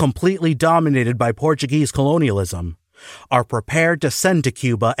 still completely dominated by Portuguese colonialism, are prepared to send to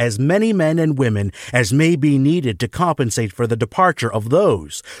Cuba as many men and women as may be needed to compensate for the departure of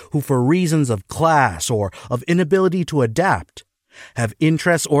those who, for reasons of class or of inability to adapt, have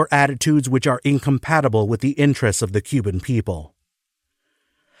interests or attitudes which are incompatible with the interests of the Cuban people.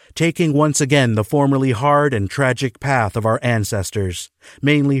 Taking once again the formerly hard and tragic path of our ancestors,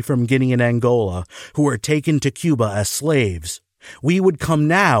 mainly from Guinea and Angola, who were taken to Cuba as slaves, we would come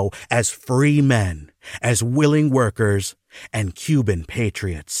now as free men, as willing workers, and Cuban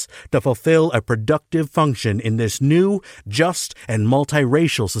patriots to fulfill a productive function in this new, just, and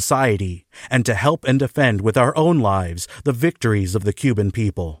multiracial society, and to help and defend with our own lives the victories of the Cuban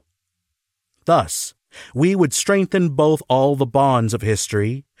people. Thus, we would strengthen both all the bonds of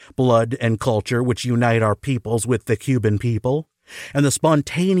history, blood, and culture which unite our peoples with the Cuban people, and the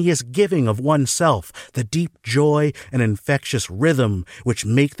spontaneous giving of oneself, the deep joy and infectious rhythm which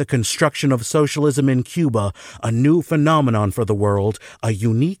make the construction of socialism in Cuba a new phenomenon for the world, a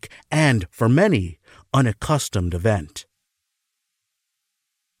unique and, for many, unaccustomed event.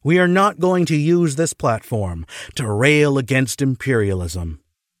 We are not going to use this platform to rail against imperialism.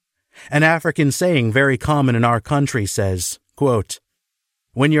 An African saying very common in our country says, quote,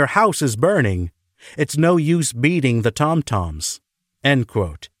 "When your house is burning, it's no use beating the tom-toms." End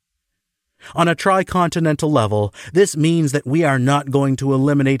quote. On a tricontinental level, this means that we are not going to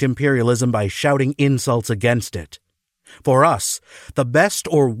eliminate imperialism by shouting insults against it. For us, the best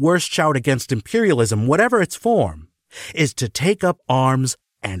or worst shout against imperialism, whatever its form, is to take up arms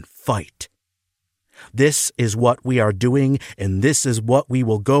and fight. This is what we are doing, and this is what we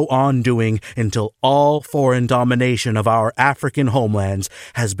will go on doing until all foreign domination of our African homelands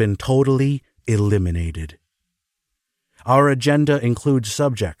has been totally eliminated. Our agenda includes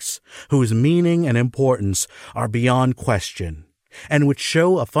subjects whose meaning and importance are beyond question, and which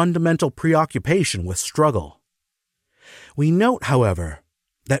show a fundamental preoccupation with struggle. We note, however,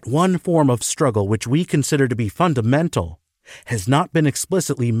 that one form of struggle which we consider to be fundamental has not been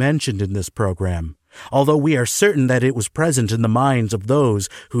explicitly mentioned in this program, although we are certain that it was present in the minds of those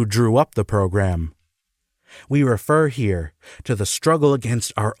who drew up the program. We refer here to the struggle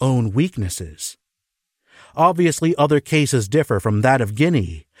against our own weaknesses. Obviously, other cases differ from that of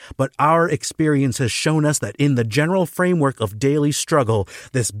Guinea, but our experience has shown us that in the general framework of daily struggle,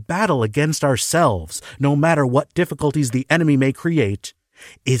 this battle against ourselves, no matter what difficulties the enemy may create,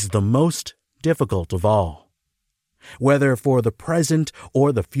 is the most difficult of all, whether for the present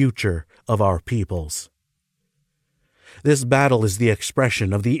or the future of our peoples. This battle is the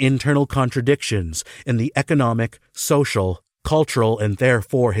expression of the internal contradictions in the economic, social, cultural, and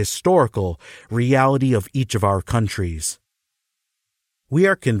therefore historical reality of each of our countries. We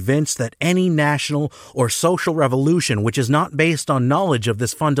are convinced that any national or social revolution which is not based on knowledge of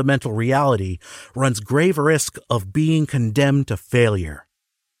this fundamental reality runs grave risk of being condemned to failure.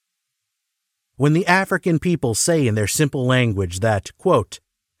 When the African people say in their simple language that, quote,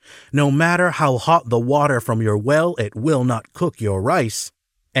 "No matter how hot the water from your well, it will not cook your rice,"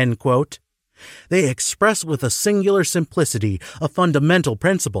 end quote, they express with a singular simplicity a fundamental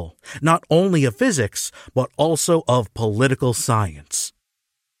principle, not only of physics, but also of political science.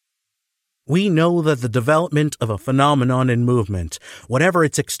 We know that the development of a phenomenon and movement, whatever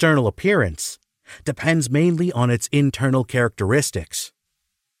its external appearance, depends mainly on its internal characteristics.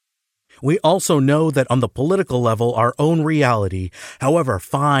 We also know that on the political level, our own reality, however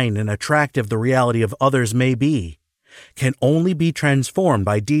fine and attractive the reality of others may be, can only be transformed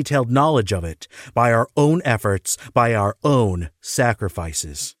by detailed knowledge of it, by our own efforts, by our own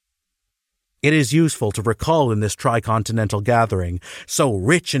sacrifices. It is useful to recall in this tricontinental gathering, so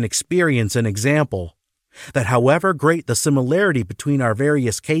rich in experience and example, that however great the similarity between our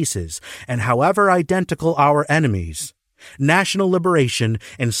various cases, and however identical our enemies, national liberation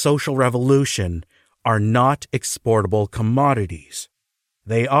and social revolution are not exportable commodities.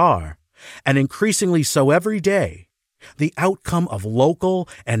 They are, and increasingly so every day, the outcome of local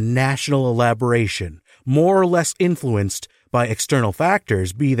and national elaboration, more or less influenced by external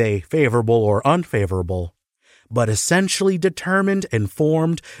factors, be they favorable or unfavorable, but essentially determined and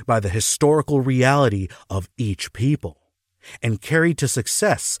formed by the historical reality of each people, and carried to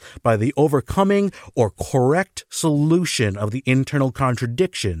success by the overcoming or correct solution of the internal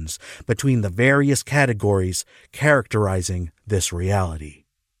contradictions between the various categories characterizing this reality.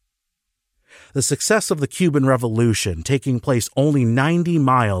 The success of the Cuban Revolution, taking place only 90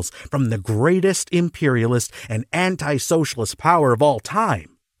 miles from the greatest imperialist and anti-socialist power of all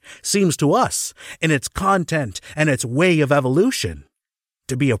time, seems to us, in its content and its way of evolution,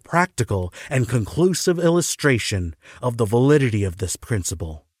 to be a practical and conclusive illustration of the validity of this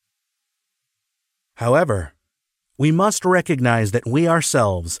principle. However, we must recognize that we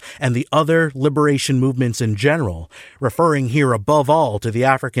ourselves and the other liberation movements in general, referring here above all to the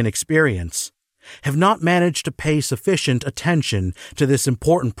African experience, have not managed to pay sufficient attention to this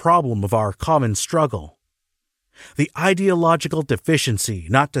important problem of our common struggle. The ideological deficiency,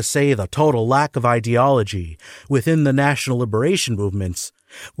 not to say the total lack of ideology, within the national liberation movements,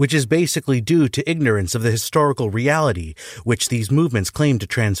 which is basically due to ignorance of the historical reality which these movements claim to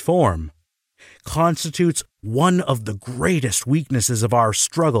transform, constitutes one of the greatest weaknesses of our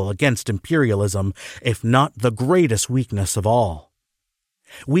struggle against imperialism, if not the greatest weakness of all.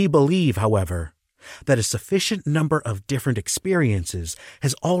 We believe, however, that a sufficient number of different experiences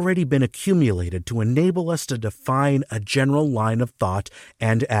has already been accumulated to enable us to define a general line of thought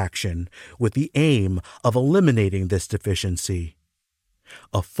and action with the aim of eliminating this deficiency.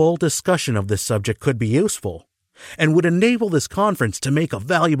 A full discussion of this subject could be useful, and would enable this conference to make a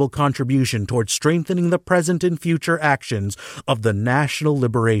valuable contribution towards strengthening the present and future actions of the national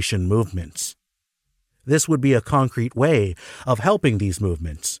liberation movements. This would be a concrete way of helping these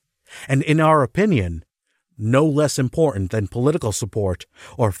movements, and in our opinion, no less important than political support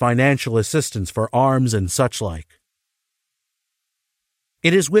or financial assistance for arms and such like.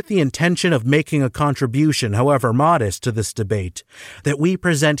 It is with the intention of making a contribution, however modest, to this debate that we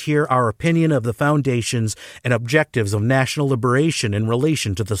present here our opinion of the foundations and objectives of national liberation in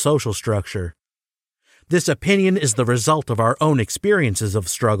relation to the social structure. This opinion is the result of our own experiences of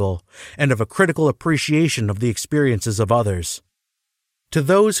struggle and of a critical appreciation of the experiences of others. To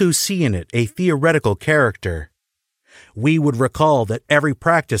those who see in it a theoretical character, we would recall that every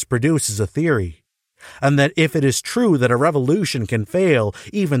practice produces a theory, and that if it is true that a revolution can fail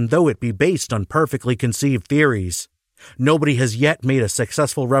even though it be based on perfectly conceived theories, nobody has yet made a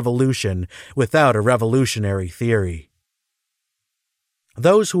successful revolution without a revolutionary theory.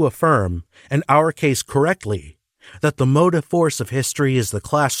 Those who affirm, in our case correctly, that the motive force of history is the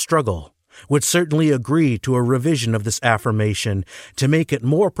class struggle, would certainly agree to a revision of this affirmation to make it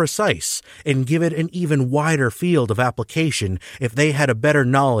more precise and give it an even wider field of application if they had a better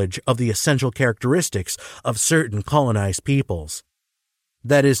knowledge of the essential characteristics of certain colonized peoples.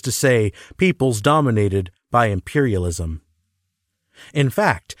 That is to say, peoples dominated by imperialism. In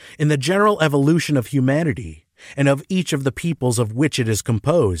fact, in the general evolution of humanity, and of each of the peoples of which it is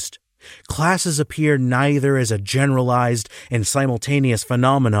composed, classes appear neither as a generalized and simultaneous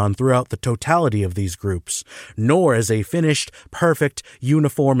phenomenon throughout the totality of these groups, nor as a finished, perfect,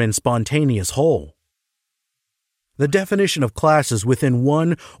 uniform, and spontaneous whole. The definition of classes within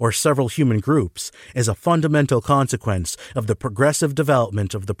one or several human groups is a fundamental consequence of the progressive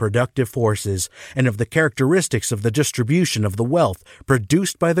development of the productive forces and of the characteristics of the distribution of the wealth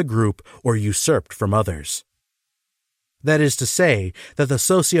produced by the group or usurped from others. That is to say, that the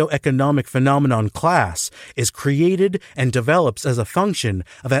socio-economic phenomenon class is created and develops as a function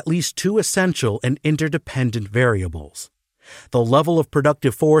of at least two essential and interdependent variables: the level of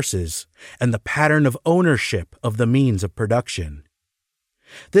productive forces and the pattern of ownership of the means of production.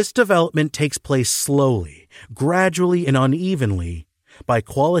 This development takes place slowly, gradually, and unevenly by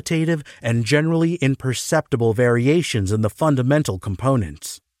qualitative and generally imperceptible variations in the fundamental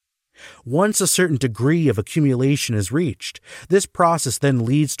components. Once a certain degree of accumulation is reached, this process then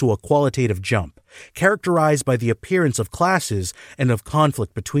leads to a qualitative jump, characterized by the appearance of classes and of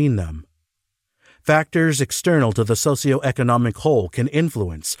conflict between them. Factors external to the socio-economic whole can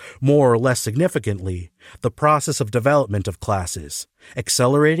influence, more or less significantly, the process of development of classes,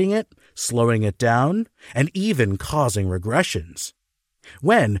 accelerating it, slowing it down, and even causing regressions.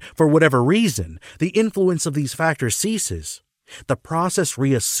 When, for whatever reason, the influence of these factors ceases, the process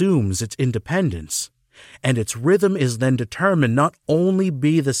reassumes its independence, and its rhythm is then determined not only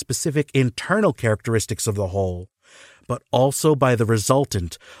by the specific internal characteristics of the whole, but also by the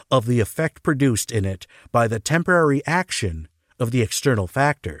resultant of the effect produced in it by the temporary action of the external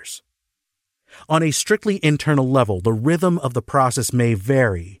factors. On a strictly internal level, the rhythm of the process may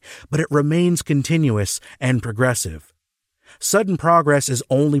vary, but it remains continuous and progressive. Sudden progress is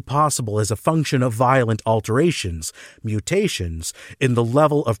only possible as a function of violent alterations, mutations, in the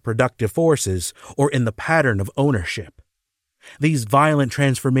level of productive forces or in the pattern of ownership. These violent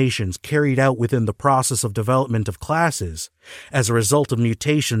transformations carried out within the process of development of classes, as a result of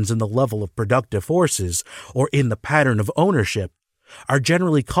mutations in the level of productive forces or in the pattern of ownership, are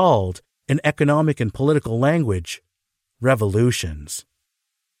generally called, in economic and political language, revolutions.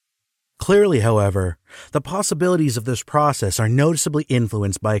 Clearly, however, the possibilities of this process are noticeably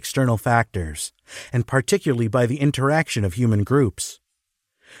influenced by external factors, and particularly by the interaction of human groups.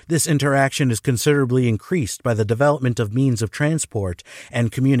 This interaction is considerably increased by the development of means of transport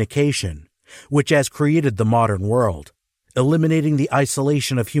and communication, which has created the modern world, eliminating the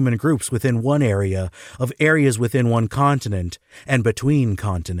isolation of human groups within one area, of areas within one continent, and between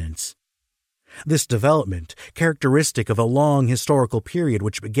continents. This development, characteristic of a long historical period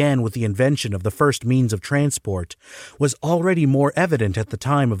which began with the invention of the first means of transport, was already more evident at the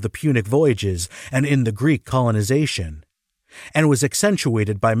time of the Punic voyages and in the Greek colonization, and was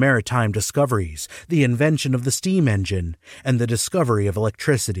accentuated by maritime discoveries, the invention of the steam engine, and the discovery of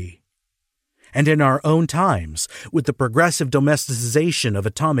electricity. And in our own times, with the progressive domesticization of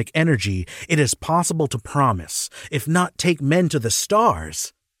atomic energy, it is possible to promise, if not take men to the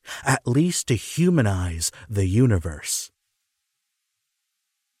stars, at least to humanize the universe.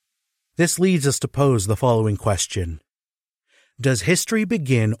 This leads us to pose the following question. Does history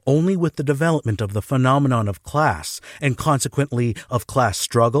begin only with the development of the phenomenon of class, and consequently of class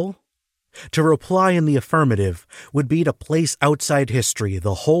struggle? To reply in the affirmative would be to place outside history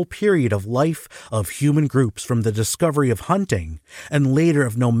the whole period of life of human groups from the discovery of hunting and later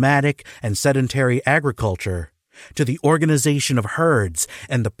of nomadic and sedentary agriculture to the organization of herds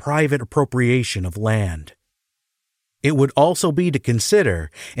and the private appropriation of land. It would also be to consider,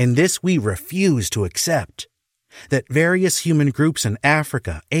 and this we refuse to accept, that various human groups in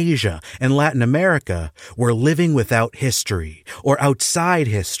Africa, Asia, and Latin America were living without history or outside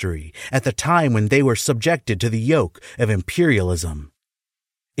history at the time when they were subjected to the yoke of imperialism.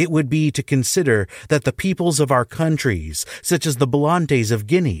 It would be to consider that the peoples of our countries, such as the Balantes of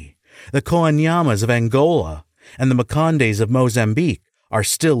Guinea, the Koanyamas of Angola, and the Makondes of Mozambique, are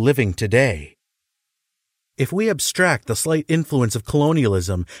still living today. If we abstract the slight influence of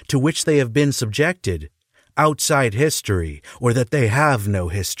colonialism to which they have been subjected, outside history, or that they have no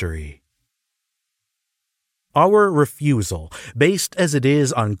history. Our refusal, based as it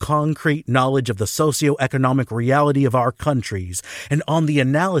is on concrete knowledge of the socio-economic reality of our countries and on the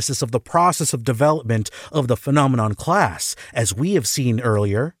analysis of the process of development of the phenomenon class, as we have seen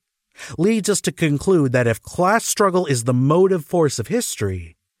earlier, leads us to conclude that if class struggle is the motive force of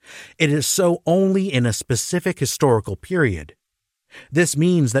history, it is so only in a specific historical period. This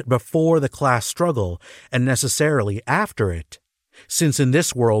means that before the class struggle, and necessarily after it, since in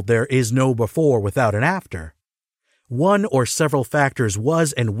this world there is no before without an after, one or several factors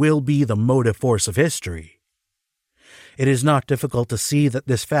was and will be the motive force of history. It is not difficult to see that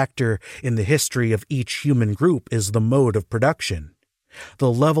this factor in the history of each human group is the mode of production,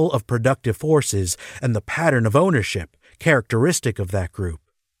 the level of productive forces, and the pattern of ownership characteristic of that group.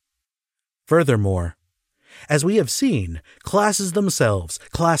 Furthermore, as we have seen, classes themselves,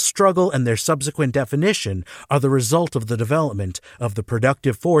 class struggle, and their subsequent definition are the result of the development of the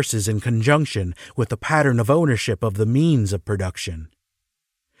productive forces in conjunction with the pattern of ownership of the means of production.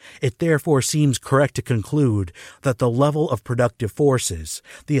 It therefore seems correct to conclude that the level of productive forces,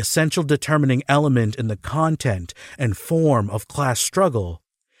 the essential determining element in the content and form of class struggle,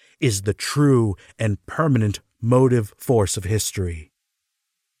 is the true and permanent motive force of history.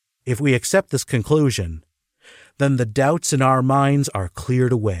 If we accept this conclusion, then the doubts in our minds are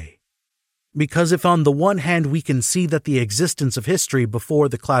cleared away. Because if on the one hand we can see that the existence of history before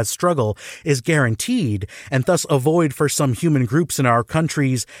the class struggle is guaranteed, and thus avoid for some human groups in our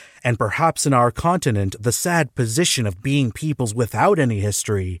countries, and perhaps in our continent, the sad position of being peoples without any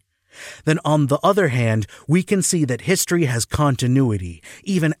history, then on the other hand we can see that history has continuity,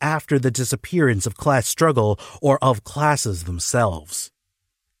 even after the disappearance of class struggle or of classes themselves.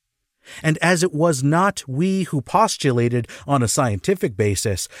 And as it was not we who postulated on a scientific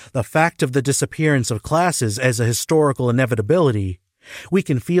basis the fact of the disappearance of classes as a historical inevitability, we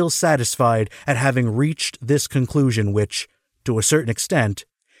can feel satisfied at having reached this conclusion which, to a certain extent,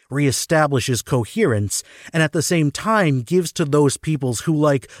 reestablishes coherence and at the same time gives to those peoples who,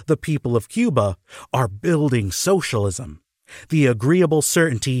 like the people of Cuba, are building socialism, the agreeable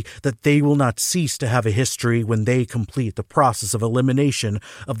certainty that they will not cease to have a history when they complete the process of elimination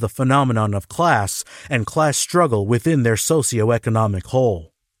of the phenomenon of class and class struggle within their socio-economic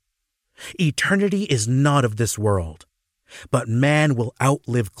whole. Eternity is not of this world, but man will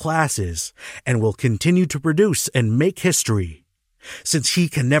outlive classes and will continue to produce and make history, since he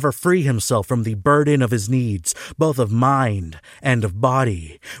can never free himself from the burden of his needs, both of mind and of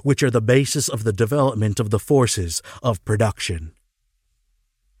body, which are the basis of the development of the forces of production.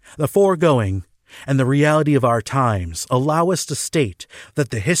 The foregoing and the reality of our times allow us to state that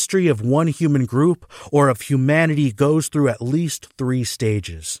the history of one human group or of humanity goes through at least 3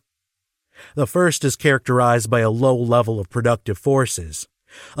 stages. The first is characterized by a low level of productive forces,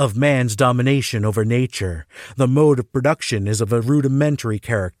 of man's domination over nature. The mode of production is of a rudimentary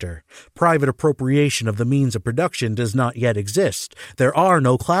character. Private appropriation of the means of production does not yet exist. There are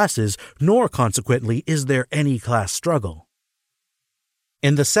no classes, nor consequently is there any class struggle.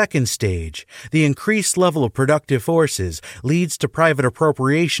 In the second stage, the increased level of productive forces leads to private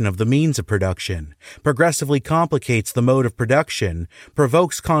appropriation of the means of production, progressively complicates the mode of production,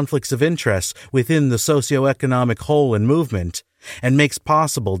 provokes conflicts of interest within the socio-economic whole and movement, and makes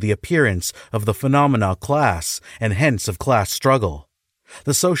possible the appearance of the phenomena class and hence of class struggle,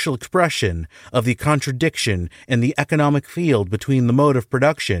 the social expression of the contradiction in the economic field between the mode of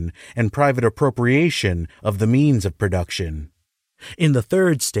production and private appropriation of the means of production. In the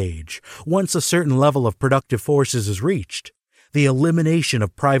third stage, once a certain level of productive forces is reached, the elimination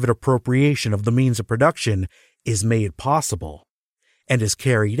of private appropriation of the means of production is made possible, and is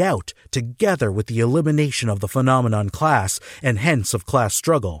carried out together with the elimination of the phenomenon class and hence of class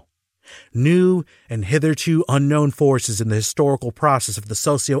struggle, New and hitherto unknown forces in the historical process of the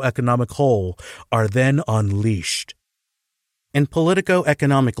socio-economic whole are then unleashed. In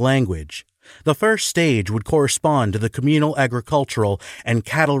politico-economic language, the first stage would correspond to the communal agricultural and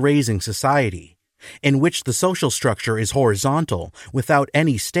cattle-raising society, in which the social structure is horizontal without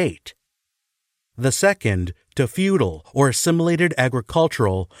any state. The second to feudal or assimilated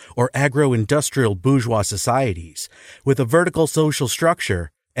agricultural or agro-industrial bourgeois societies, with a vertical social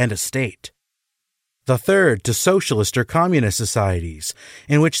structure and a state. The third to socialist or communist societies,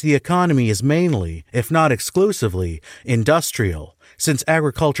 in which the economy is mainly, if not exclusively, industrial, since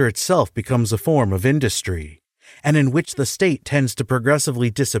agriculture itself becomes a form of industry, and in which the state tends to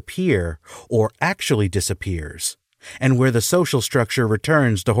progressively disappear or actually disappears, and where the social structure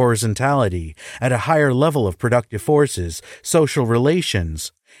returns to horizontality at a higher level of productive forces, social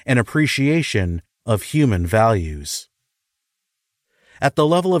relations, and appreciation of human values. At the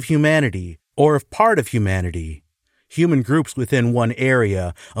level of humanity, or of part of humanity, human groups within one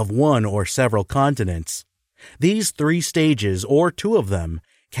area of one or several continents, these three stages, or two of them,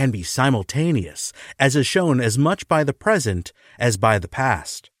 can be simultaneous, as is shown as much by the present as by the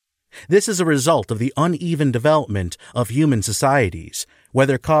past. This is a result of the uneven development of human societies,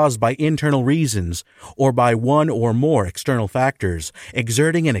 whether caused by internal reasons or by one or more external factors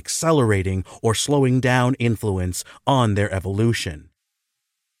exerting an accelerating or slowing down influence on their evolution.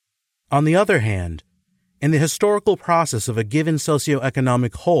 On the other hand, in the historical process of a given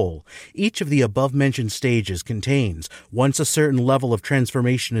socioeconomic whole, each of the above-mentioned stages contains, once a certain level of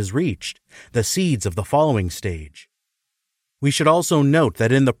transformation is reached, the seeds of the following stage. We should also note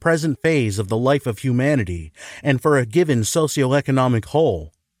that in the present phase of the life of humanity, and for a given socioeconomic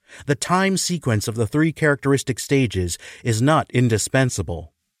whole, the time sequence of the three characteristic stages is not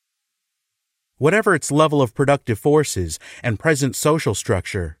indispensable. Whatever its level of productive forces and present social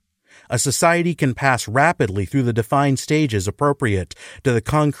structure, a society can pass rapidly through the defined stages appropriate to the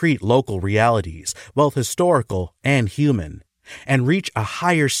concrete local realities, both historical and human, and reach a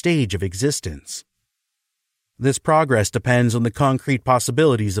higher stage of existence. This progress depends on the concrete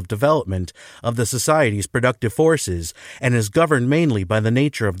possibilities of development of the society's productive forces and is governed mainly by the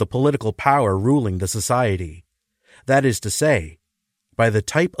nature of the political power ruling the society. That is to say, by the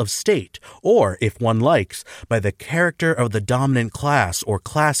type of state, or, if one likes, by the character of the dominant class or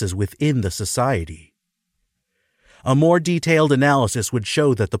classes within the society. A more detailed analysis would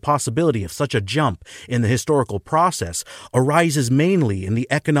show that the possibility of such a jump in the historical process arises mainly in the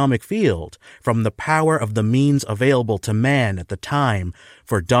economic field from the power of the means available to man at the time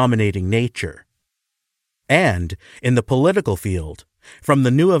for dominating nature, and in the political field from the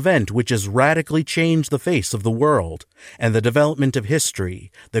new event which has radically changed the face of the world and the development of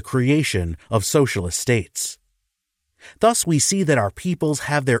history, the creation of socialist states. Thus we see that our peoples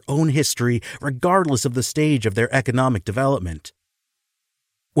have their own history regardless of the stage of their economic development.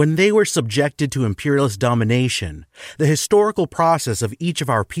 When they were subjected to imperialist domination, the historical process of each of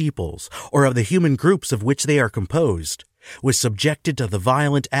our peoples, or of the human groups of which they are composed, was subjected to the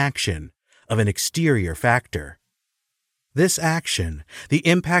violent action of an exterior factor. This action, the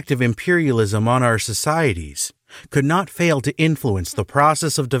impact of imperialism on our societies, could not fail to influence the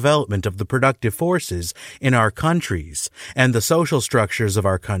process of development of the productive forces in our countries and the social structures of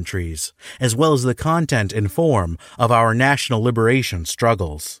our countries, as well as the content and form of our national liberation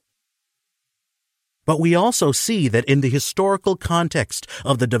struggles. But we also see that in the historical context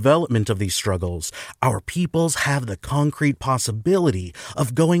of the development of these struggles, our peoples have the concrete possibility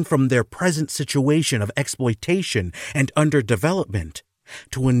of going from their present situation of exploitation and underdevelopment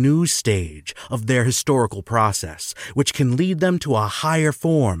to a new stage of their historical process, which can lead them to a higher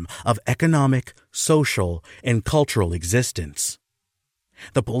form of economic, social, and cultural existence.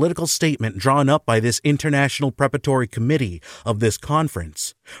 The political statement drawn up by this International Preparatory Committee of this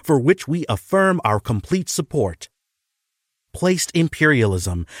conference, for which we affirm our complete support, placed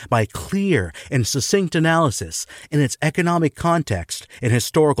imperialism by clear and succinct analysis in its economic context and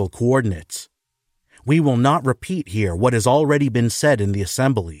historical coordinates. We will not repeat here what has already been said in the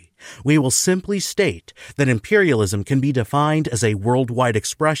Assembly. We will simply state that imperialism can be defined as a worldwide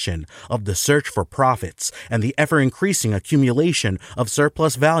expression of the search for profits and the ever-increasing accumulation of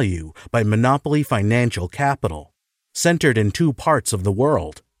surplus value by monopoly financial capital, centered in two parts of the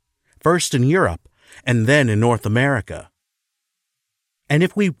world, first in Europe and then in North America. And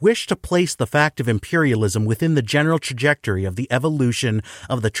if we wish to place the fact of imperialism within the general trajectory of the evolution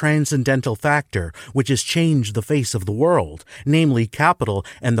of the transcendental factor which has changed the face of the world, namely capital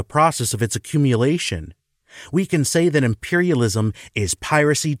and the process of its accumulation, we can say that imperialism is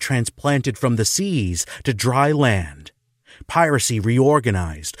piracy transplanted from the seas to dry land, Piracy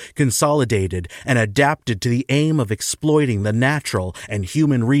reorganized, consolidated, and adapted to the aim of exploiting the natural and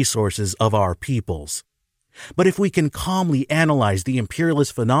human resources of our peoples. But if we can calmly analyze the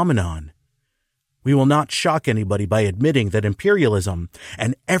imperialist phenomenon, we will not shock anybody by admitting that imperialism,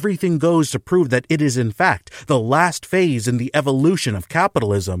 and everything goes to prove that it is in fact the last phase in the evolution of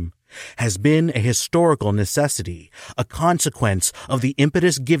capitalism, has been a historical necessity, a consequence of the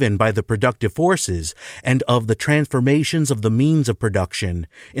impetus given by the productive forces and of the transformations of the means of production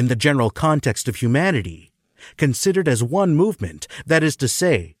in the general context of humanity, considered as one movement, that is to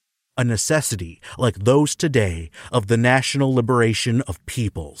say, a necessity like those today of the national liberation of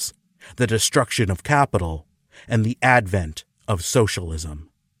peoples, the destruction of capital, and the advent of socialism.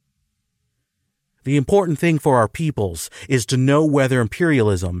 The important thing for our peoples is to know whether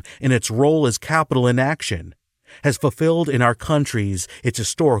imperialism, in its role as capital in action, has fulfilled in our countries its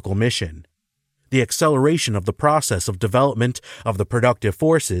historical mission, the acceleration of the process of development of the productive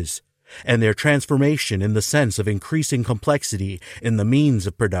forces, and their transformation in the sense of increasing complexity in the means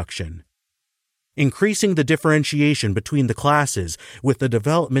of production, increasing the differentiation between the classes with the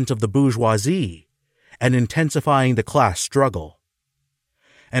development of the bourgeoisie, and intensifying the class struggle,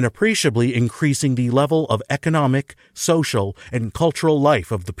 and appreciably increasing the level of economic, social, and cultural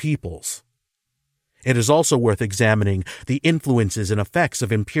life of the peoples. It is also worth examining the influences and effects of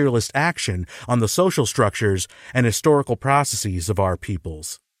imperialist action on the social structures and historical processes of our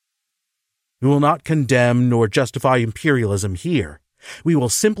peoples. We will not condemn nor justify imperialism here. We will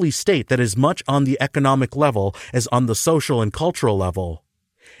simply state that as much on the economic level as on the social and cultural level,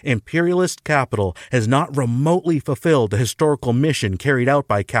 imperialist capital has not remotely fulfilled the historical mission carried out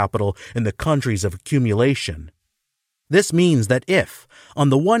by capital in the countries of accumulation. This means that if, on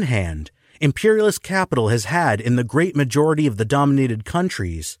the one hand, imperialist capital has had in the great majority of the dominated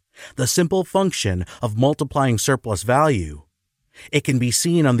countries the simple function of multiplying surplus value, it can be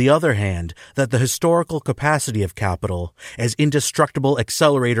seen, on the other hand, that the historical capacity of capital, as indestructible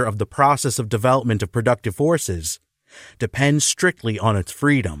accelerator of the process of development of productive forces, depends strictly on its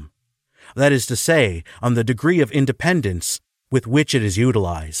freedom, that is to say, on the degree of independence with which it is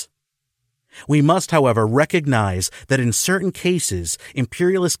utilized. We must, however, recognize that in certain cases,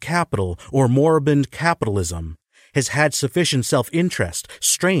 imperialist capital or moribund capitalism has had sufficient self-interest,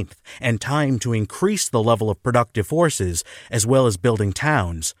 strength, and time to increase the level of productive forces as well as building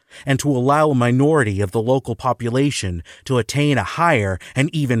towns, and to allow a minority of the local population to attain a higher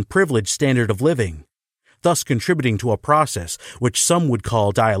and even privileged standard of living, thus contributing to a process which some would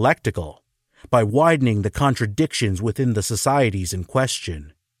call dialectical, by widening the contradictions within the societies in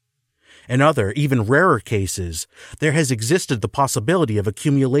question. In other, even rarer cases, there has existed the possibility of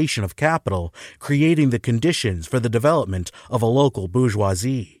accumulation of capital, creating the conditions for the development of a local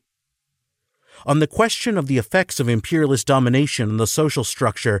bourgeoisie. On the question of the effects of imperialist domination on the social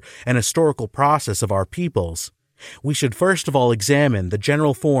structure and historical process of our peoples, we should first of all examine the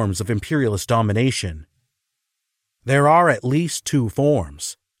general forms of imperialist domination. There are at least two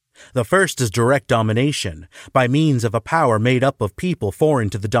forms. The first is direct domination, by means of a power made up of people foreign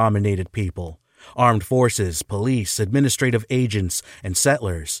to the dominated people, armed forces, police, administrative agents, and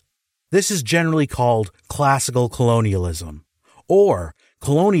settlers. This is generally called classical colonialism, or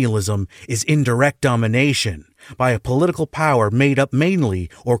colonialism is indirect domination, by a political power made up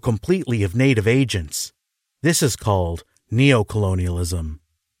mainly or completely of native agents. This is called neocolonialism.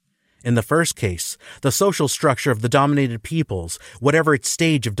 In the first case, the social structure of the dominated peoples, whatever its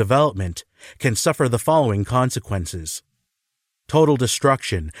stage of development, can suffer the following consequences. Total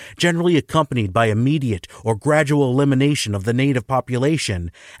destruction, generally accompanied by immediate or gradual elimination of the native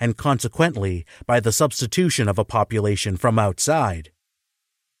population, and consequently by the substitution of a population from outside.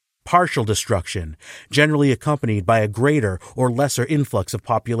 Partial destruction, generally accompanied by a greater or lesser influx of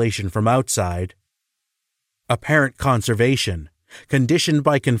population from outside. Apparent conservation, conditioned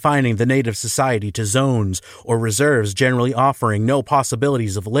by confining the native society to zones or reserves generally offering no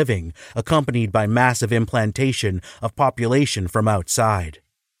possibilities of living, accompanied by massive implantation of population from outside.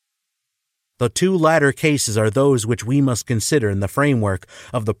 The two latter cases are those which we must consider in the framework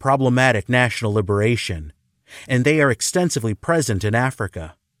of the problematic national liberation, and they are extensively present in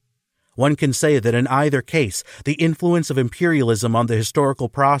Africa. One can say that in either case, the influence of imperialism on the historical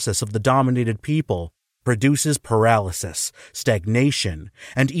process of the dominated people produces paralysis, stagnation,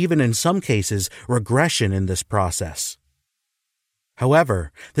 and even in some cases regression in this process.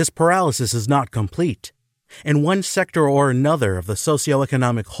 However, this paralysis is not complete. In one sector or another of the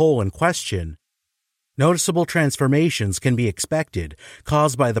socio-economic whole in question, noticeable transformations can be expected,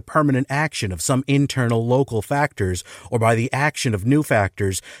 caused by the permanent action of some internal local factors or by the action of new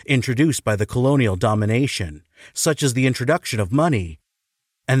factors introduced by the colonial domination, such as the introduction of money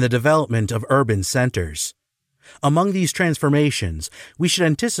and the development of urban centers. Among these transformations, we should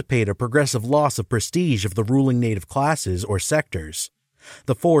anticipate a progressive loss of prestige of the ruling native classes or sectors,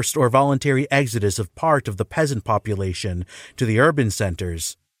 the forced or voluntary exodus of part of the peasant population to the urban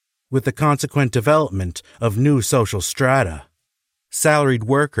centers, with the consequent development of new social strata, salaried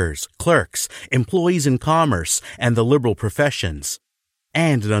workers, clerks, employees in commerce and the liberal professions,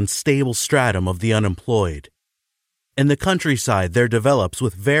 and an unstable stratum of the unemployed. In the countryside, there develops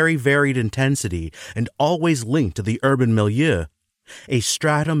with very varied intensity and always linked to the urban milieu, a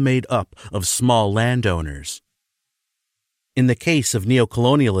stratum made up of small landowners. In the case of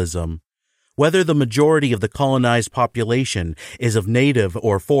neocolonialism, whether the majority of the colonized population is of native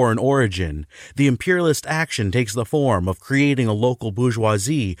or foreign origin, the imperialist action takes the form of creating a local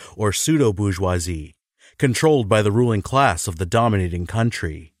bourgeoisie or pseudo-bourgeoisie, controlled by the ruling class of the dominating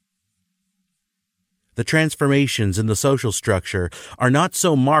country. The transformations in the social structure are not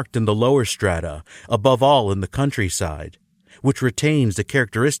so marked in the lower strata, above all in the countryside, which retains the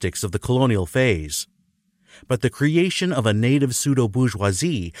characteristics of the colonial phase, but the creation of a native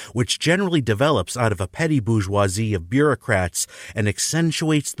pseudo-bourgeoisie, which generally develops out of a petty bourgeoisie of bureaucrats and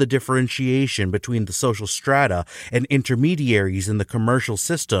accentuates the differentiation between the social strata and intermediaries in the commercial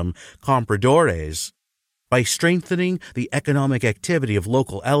system, compradores, by strengthening the economic activity of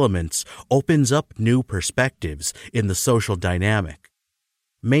local elements, opens up new perspectives in the social dynamic,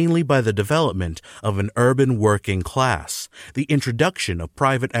 mainly by the development of an urban working class, the introduction of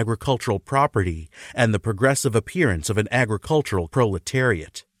private agricultural property, and the progressive appearance of an agricultural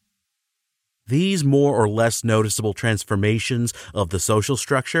proletariat. These more or less noticeable transformations of the social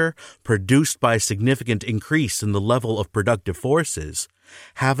structure, produced by a significant increase in the level of productive forces,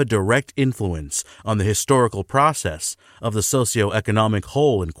 have a direct influence on the historical process of the socio-economic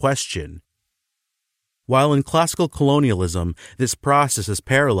whole in question. While in classical colonialism this process is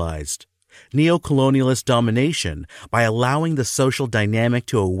paralyzed, neo-colonialist domination, by allowing the social dynamic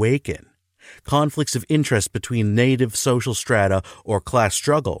to awaken, conflicts of interest between native social strata or class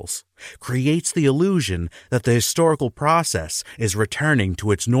struggles, creates the illusion that the historical process is returning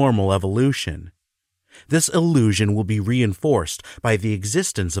to its normal evolution. This illusion will be reinforced by the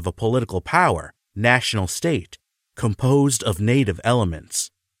existence of a political power, national state, composed of native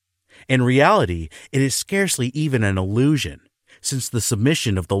elements. In reality, it is scarcely even an illusion, since the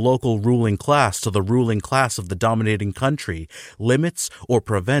submission of the local ruling class to the ruling class of the dominating country limits or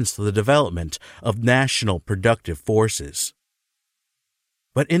prevents the development of national productive forces.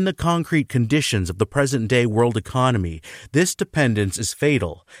 But in the concrete conditions of the present-day world economy, this dependence is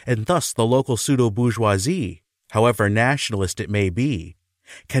fatal, and thus the local pseudo-bourgeoisie, however nationalist it may be,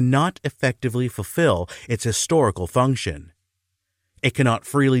 cannot effectively fulfill its historical function. It cannot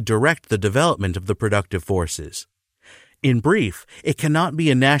freely direct the development of the productive forces. In brief, it cannot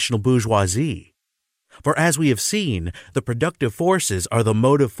be a national bourgeoisie. For as we have seen, the productive forces are the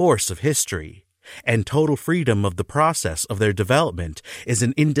motive force of history, and total freedom of the process of their development is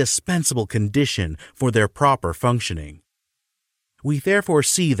an indispensable condition for their proper functioning. We therefore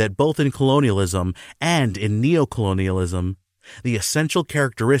see that both in colonialism and in neocolonialism, the essential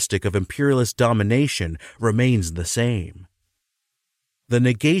characteristic of imperialist domination remains the same. The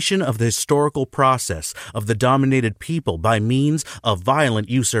negation of the historical process of the dominated people by means of violent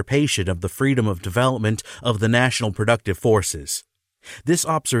usurpation of the freedom of development of the national productive forces. This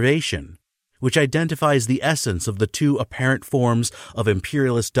observation, which identifies the essence of the two apparent forms of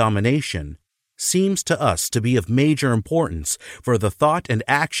imperialist domination, seems to us to be of major importance for the thought and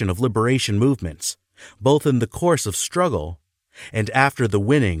action of liberation movements, both in the course of struggle and after the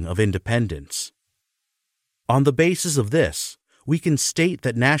winning of independence. On the basis of this, we can state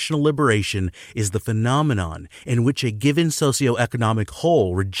that national liberation is the phenomenon in which a given socioeconomic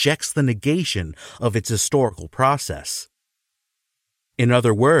whole rejects the negation of its historical process. In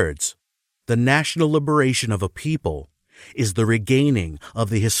other words, the national liberation of a people is the regaining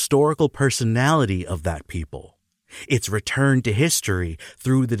of the historical personality of that people, its return to history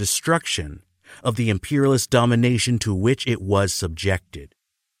through the destruction of the imperialist domination to which it was subjected.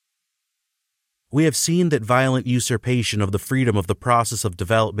 We have seen that violent usurpation of the freedom of the process of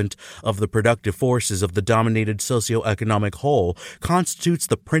development of the productive forces of the dominated socioeconomic whole constitutes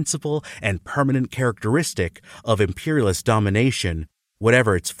the principal and permanent characteristic of imperialist domination,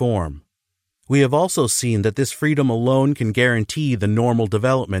 whatever its form. We have also seen that this freedom alone can guarantee the normal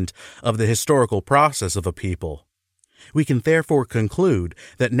development of the historical process of a people. We can therefore conclude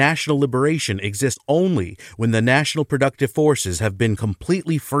that national liberation exists only when the national productive forces have been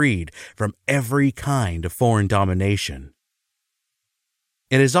completely freed from every kind of foreign domination.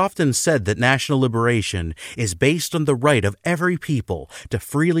 It is often said that national liberation is based on the right of every people to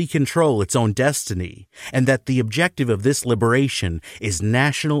freely control its own destiny, and that the objective of this liberation is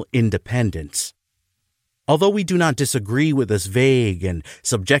national independence. Although we do not disagree with this vague and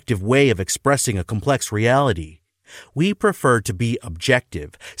subjective way of expressing a complex reality, we prefer to be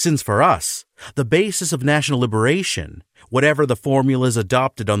objective, since for us, the basis of national liberation, whatever the formulas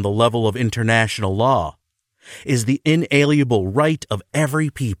adopted on the level of international law, is the inalienable right of every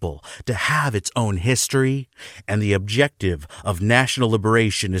people to have its own history, and the objective of national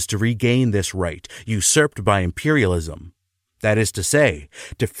liberation is to regain this right usurped by imperialism. That is to say,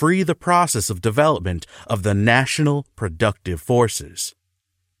 to free the process of development of the national productive forces.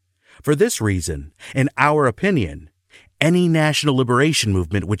 For this reason, in our opinion, any national liberation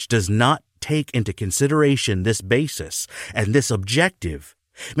movement which does not take into consideration this basis and this objective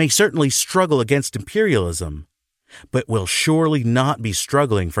may certainly struggle against imperialism, but will surely not be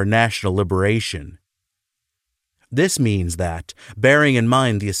struggling for national liberation. This means that, bearing in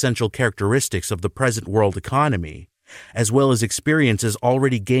mind the essential characteristics of the present world economy, as well as experiences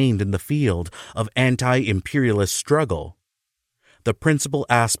already gained in the field of anti-imperialist struggle, the principal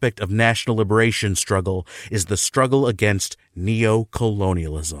aspect of national liberation struggle is the struggle against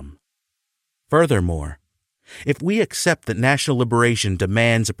neo-colonialism. Furthermore, if we accept that national liberation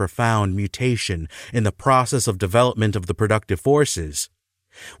demands a profound mutation in the process of development of the productive forces,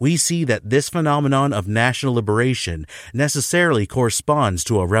 we see that this phenomenon of national liberation necessarily corresponds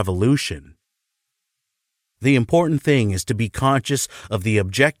to a revolution. The important thing is to be conscious of the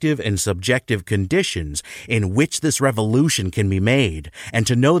objective and subjective conditions in which this revolution can be made, and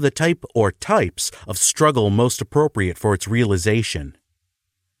to know the type or types of struggle most appropriate for its realization.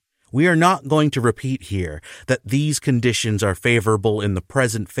 We are not going to repeat here that these conditions are favorable in the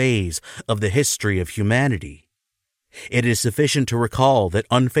present phase of the history of humanity. It is sufficient to recall that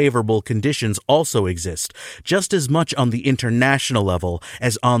unfavorable conditions also exist just as much on the international level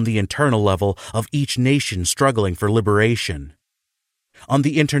as on the internal level of each nation struggling for liberation. On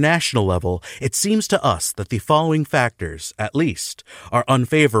the international level, it seems to us that the following factors, at least, are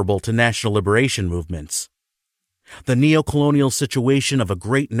unfavorable to national liberation movements. The neo-colonial situation of a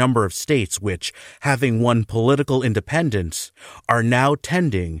great number of states which, having won political independence, are now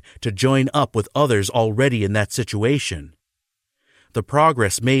tending to join up with others already in that situation. The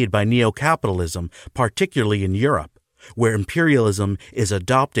progress made by neo-capitalism, particularly in Europe, where imperialism is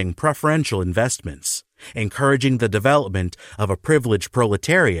adopting preferential investments, encouraging the development of a privileged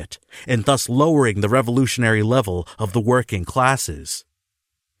proletariat, and thus lowering the revolutionary level of the working classes.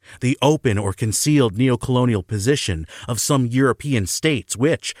 The open or concealed neocolonial position of some European states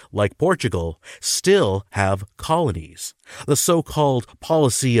which, like Portugal, still have colonies. The so-called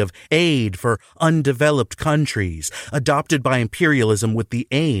policy of aid for undeveloped countries, adopted by imperialism with the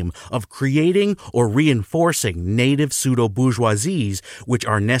aim of creating or reinforcing native pseudo-bourgeoisies which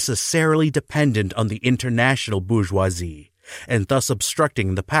are necessarily dependent on the international bourgeoisie, and thus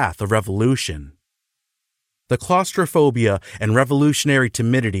obstructing the path of revolution. The claustrophobia and revolutionary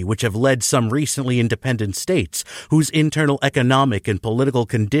timidity which have led some recently independent states, whose internal economic and political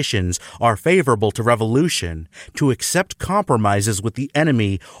conditions are favorable to revolution, to accept compromises with the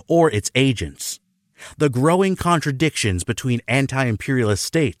enemy or its agents. The growing contradictions between anti-imperialist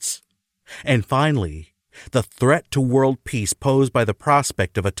states. And finally, the threat to world peace posed by the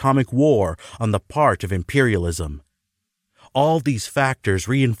prospect of atomic war on the part of imperialism. All these factors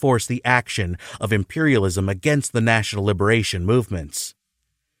reinforce the action of imperialism against the national liberation movements.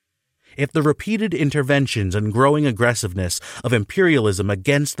 If the repeated interventions and growing aggressiveness of imperialism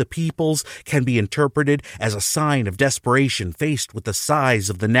against the peoples can be interpreted as a sign of desperation faced with the size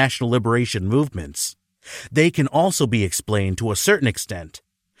of the national liberation movements, they can also be explained to a certain extent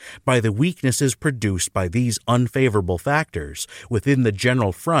by the weaknesses produced by these unfavorable factors within the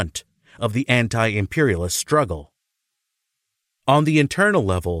general front of the anti-imperialist struggle. On the internal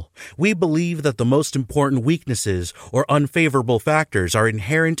level, we believe that the most important weaknesses or unfavorable factors are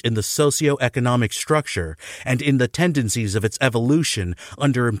inherent in the socio-economic structure and in the tendencies of its evolution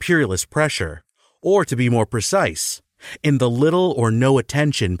under imperialist pressure, or to be more precise, in the little or no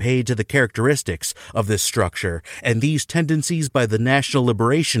attention paid to the characteristics of this structure and these tendencies by the national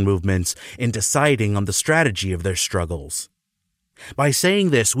liberation movements in deciding on the strategy of their struggles. By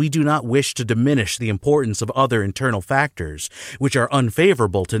saying this, we do not wish to diminish the importance of other internal factors which are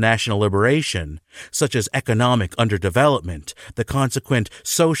unfavorable to national liberation, such as economic underdevelopment, the consequent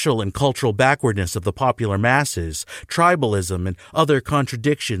social and cultural backwardness of the popular masses, tribalism, and other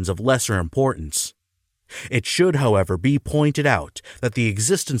contradictions of lesser importance. It should, however, be pointed out that the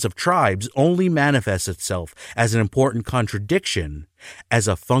existence of tribes only manifests itself as an important contradiction as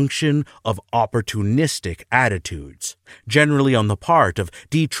a function of opportunistic attitudes, generally on the part of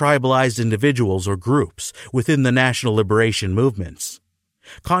detribalized individuals or groups within the national liberation movements.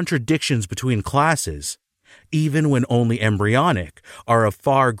 Contradictions between classes, even when only embryonic, are of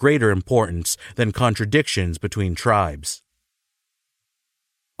far greater importance than contradictions between tribes.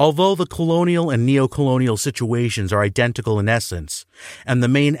 Although the colonial and neo-colonial situations are identical in essence, and the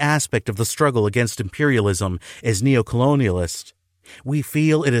main aspect of the struggle against imperialism is neo-colonialist, we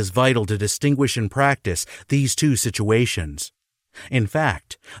feel it is vital to distinguish in practice these two situations. In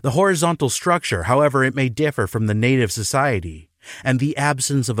fact, the horizontal structure, however it may differ from the native society, and the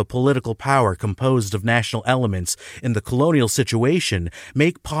absence of a political power composed of national elements in the colonial situation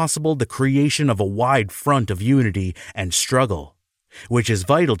make possible the creation of a wide front of unity and struggle, which is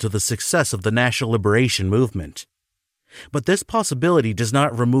vital to the success of the national liberation movement. But this possibility does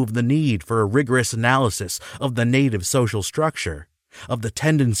not remove the need for a rigorous analysis of the native social structure, of the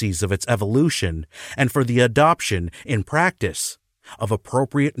tendencies of its evolution, and for the adoption, in practice, of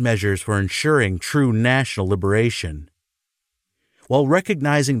appropriate measures for ensuring true national liberation. While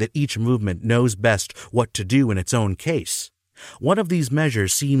recognizing that each movement knows best what to do in its own case, one of these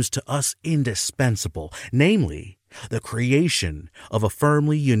measures seems to us indispensable, namely, the creation of a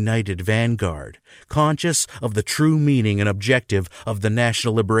firmly united vanguard, conscious of the true meaning and objective of the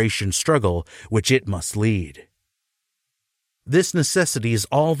national liberation struggle which it must lead. This necessity is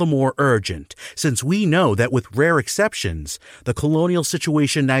all the more urgent, since we know that with rare exceptions, the colonial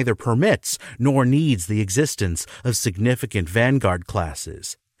situation neither permits nor needs the existence of significant vanguard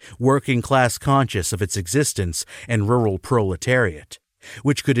classes, working class conscious of its existence and rural proletariat,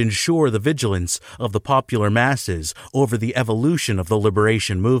 which could ensure the vigilance of the popular masses over the evolution of the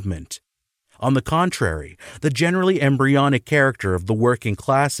liberation movement. On the contrary, the generally embryonic character of the working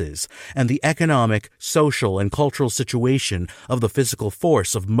classes and the economic, social, and cultural situation of the physical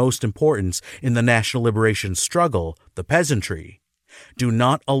force of most importance in the national liberation struggle, the peasantry, do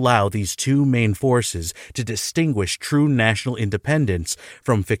not allow these two main forces to distinguish true national independence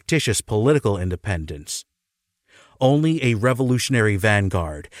from fictitious political independence. Only a revolutionary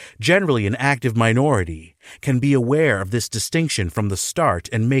vanguard, generally an active minority, can be aware of this distinction from the start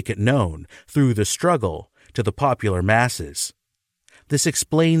and make it known, through the struggle, to the popular masses. This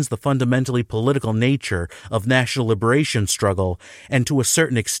explains the fundamentally political nature of national liberation struggle and to a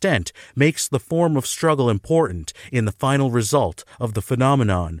certain extent makes the form of struggle important in the final result of the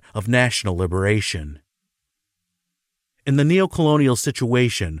phenomenon of national liberation. In the neo-colonial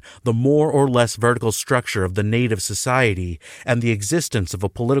situation, the more or less vertical structure of the native society and the existence of a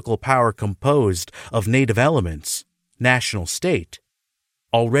political power composed of native elements, national state,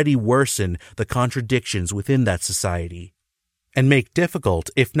 already worsen the contradictions within that society, and make difficult,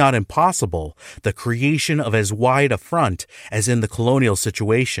 if not impossible, the creation of as wide a front as in the colonial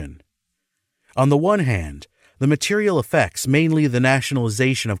situation. On the one hand, the material effects, mainly the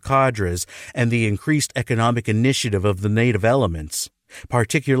nationalization of cadres and the increased economic initiative of the native elements,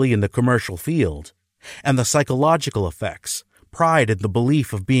 particularly in the commercial field, and the psychological effects, pride in the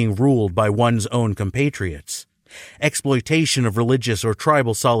belief of being ruled by one's own compatriots, exploitation of religious or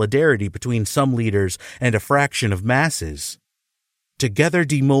tribal solidarity between some leaders and a fraction of masses, together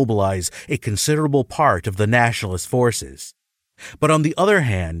demobilize a considerable part of the nationalist forces. But on the other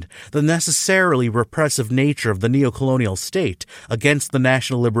hand, the necessarily repressive nature of the neocolonial state against the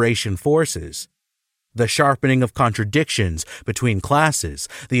national liberation forces, the sharpening of contradictions between classes,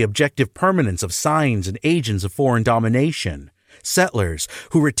 the objective permanence of signs and agents of foreign domination, settlers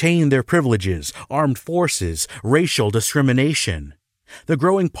who retain their privileges, armed forces, racial discrimination, the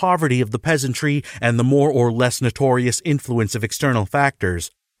growing poverty of the peasantry, and the more or less notorious influence of external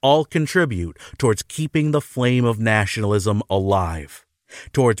factors all contribute towards keeping the flame of nationalism alive,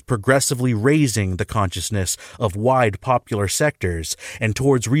 towards progressively raising the consciousness of wide popular sectors, and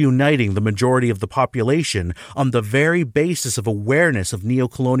towards reuniting the majority of the population on the very basis of awareness of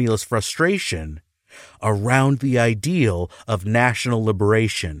neocolonialist frustration around the ideal of national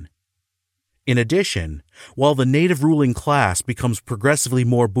liberation. In addition, while the native ruling class becomes progressively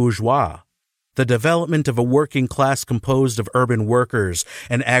more bourgeois, the development of a working class composed of urban workers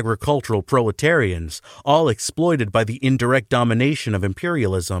and agricultural proletarians, all exploited by the indirect domination of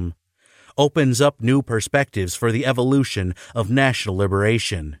imperialism, opens up new perspectives for the evolution of national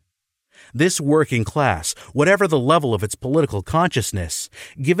liberation. This working class, whatever the level of its political consciousness,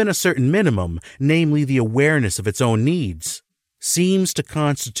 given a certain minimum, namely the awareness of its own needs, seems to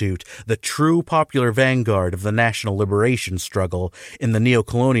constitute the true popular vanguard of the national liberation struggle in the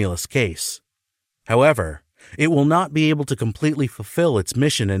neocolonialist case. However, it will not be able to completely fulfill its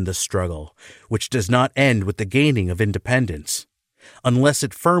mission in this struggle, which does not end with the gaining of independence, unless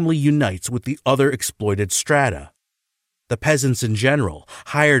it firmly unites with the other exploited strata. The peasants in general,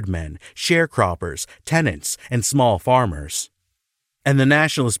 hired men, sharecroppers, tenants, and small farmers. And the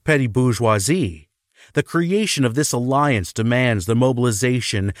nationalist petty bourgeoisie. The creation of this alliance demands the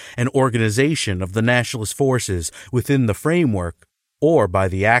mobilization and organization of the nationalist forces within the framework, or by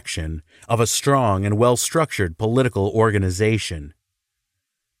the action, of a strong and well-structured political organization.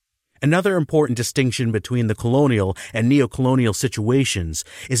 Another important distinction between the colonial and neocolonial situations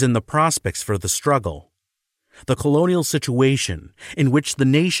is in the prospects for the struggle. The colonial situation, in which the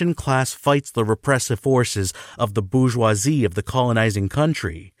nation class fights the repressive forces of the bourgeoisie of the colonizing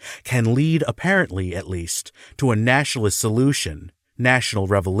country, can lead, apparently at least, to a nationalist solution, national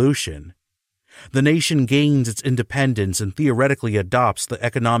revolution. The nation gains its independence and theoretically adopts the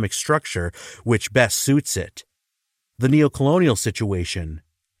economic structure which best suits it. The neocolonial situation,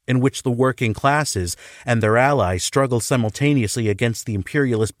 in which the working classes and their allies struggle simultaneously against the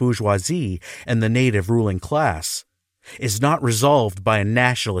imperialist bourgeoisie and the native ruling class, is not resolved by a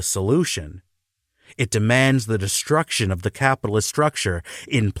nationalist solution. It demands the destruction of the capitalist structure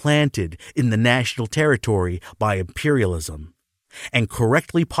implanted in the national territory by imperialism, and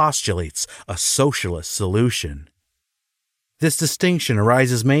correctly postulates a socialist solution. This distinction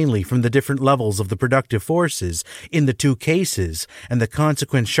arises mainly from the different levels of the productive forces in the two cases and the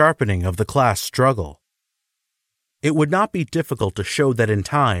consequent sharpening of the class struggle. It would not be difficult to show that in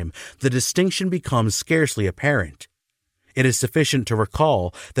time the distinction becomes scarcely apparent. It is sufficient to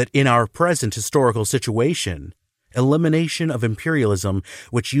recall that in our present historical situation, elimination of imperialism,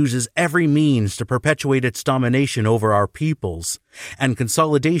 which uses every means to perpetuate its domination over our peoples, and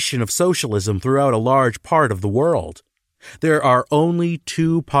consolidation of socialism throughout a large part of the world, there are only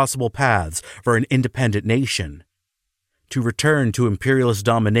two possible paths for an independent nation: to return to imperialist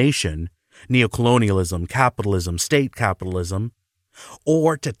domination, neocolonialism, capitalism, state capitalism,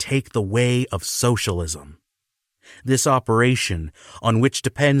 or to take the way of socialism. This operation, on which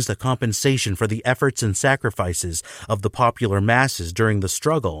depends the compensation for the efforts and sacrifices of the popular masses during the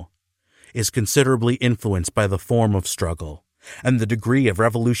struggle, is considerably influenced by the form of struggle and the degree of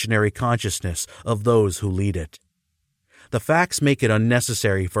revolutionary consciousness of those who lead it. The facts make it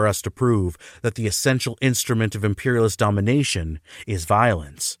unnecessary for us to prove that the essential instrument of imperialist domination is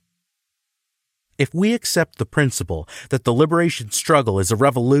violence. If we accept the principle that the liberation struggle is a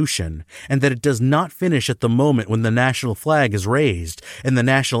revolution and that it does not finish at the moment when the national flag is raised and the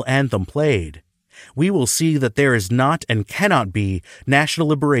national anthem played, we will see that there is not and cannot be national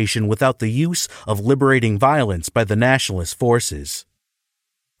liberation without the use of liberating violence by the nationalist forces.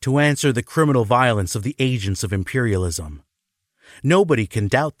 To answer the criminal violence of the agents of imperialism. Nobody can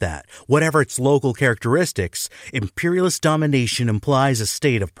doubt that, whatever its local characteristics, imperialist domination implies a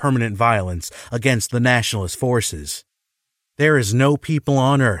state of permanent violence against the nationalist forces. There is no people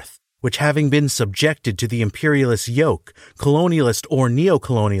on earth which, having been subjected to the imperialist yoke, colonialist or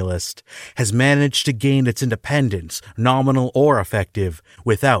neocolonialist, has managed to gain its independence, nominal or effective,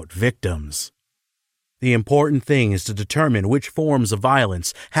 without victims. The important thing is to determine which forms of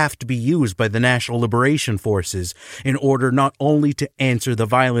violence have to be used by the national liberation forces in order not only to answer the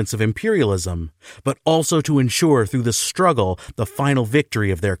violence of imperialism, but also to ensure through the struggle the final victory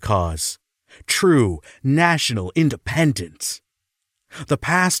of their cause: true national independence. The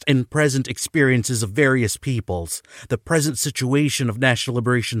past and present experiences of various peoples, the present situation of national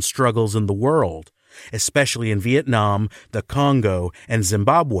liberation struggles in the world, especially in Vietnam, the Congo, and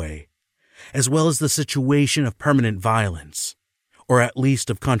Zimbabwe, as well as the situation of permanent violence, or at least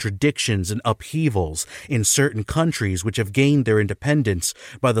of contradictions and upheavals in certain countries which have gained their independence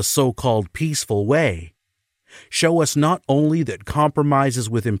by the so-called peaceful way, show us not only that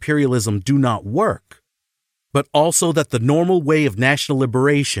compromises with imperialism do not work, but also that the normal way of national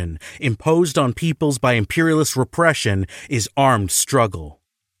liberation imposed on peoples by imperialist repression is armed struggle.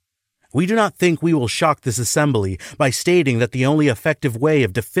 We do not think we will shock this assembly by stating that the only effective way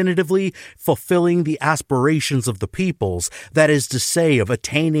of definitively fulfilling the aspirations of the peoples, that is to say, of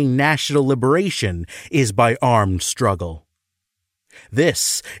attaining national liberation, is by armed struggle.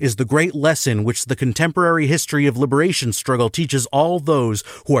 This is the great lesson which the contemporary history of liberation struggle teaches all those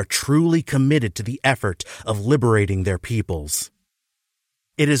who are truly committed to the effort of liberating their peoples.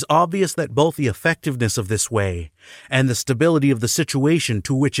 It is obvious that both the effectiveness of this way and the stability of the situation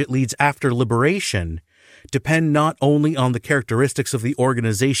to which it leads after liberation depend not only on the characteristics of the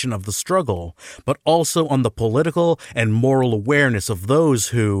organization of the struggle, but also on the political and moral awareness of those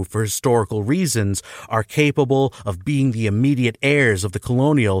who, for historical reasons, are capable of being the immediate heirs of the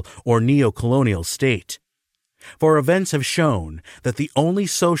colonial or neo-colonial state. For events have shown that the only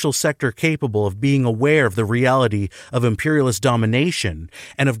social sector capable of being aware of the reality of imperialist domination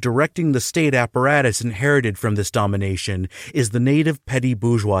and of directing the state apparatus inherited from this domination is the native petty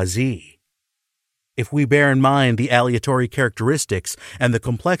bourgeoisie. If we bear in mind the aleatory characteristics and the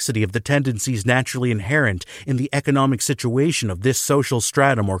complexity of the tendencies naturally inherent in the economic situation of this social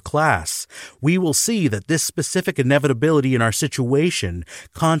stratum or class, we will see that this specific inevitability in our situation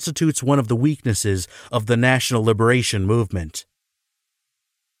constitutes one of the weaknesses of the national liberation movement.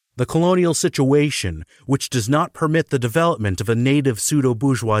 The colonial situation, which does not permit the development of a native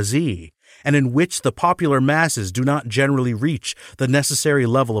pseudo-bourgeoisie, and in which the popular masses do not generally reach the necessary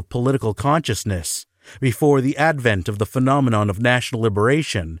level of political consciousness before the advent of the phenomenon of national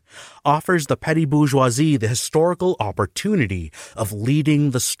liberation, offers the petty bourgeoisie the historical opportunity of leading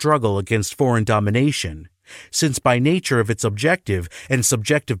the struggle against foreign domination, since by nature of its objective and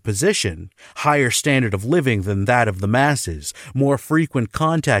subjective position, higher standard of living than that of the masses, more frequent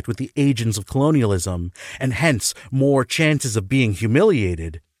contact with the agents of colonialism, and hence more chances of being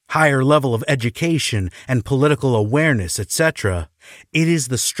humiliated, higher level of education and political awareness, etc., it is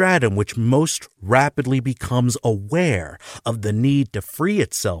the stratum which most rapidly becomes aware of the need to free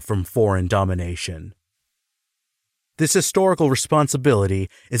itself from foreign domination. This historical responsibility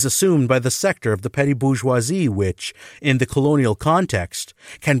is assumed by the sector of the petty bourgeoisie which, in the colonial context,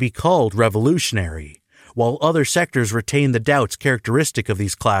 can be called revolutionary, while other sectors retain the doubts characteristic of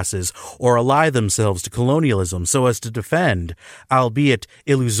these classes or ally themselves to colonialism so as to defend, albeit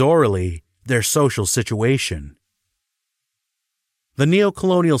illusorily, their social situation. The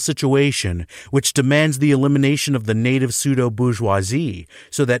neo-colonial situation, which demands the elimination of the native pseudo-bourgeoisie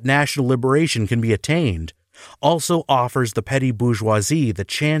so that national liberation can be attained, also offers the petty bourgeoisie the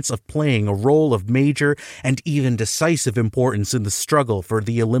chance of playing a role of major and even decisive importance in the struggle for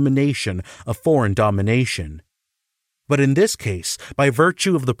the elimination of foreign domination. But in this case, by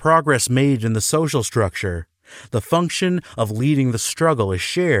virtue of the progress made in the social structure, the function of leading the struggle is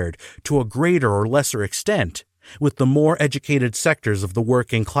shared, to a greater or lesser extent, with the more educated sectors of the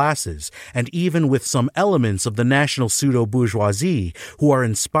working classes, and even with some elements of the national pseudo-bourgeoisie who are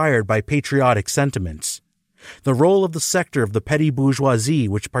inspired by patriotic sentiments. The role of the sector of the petty bourgeoisie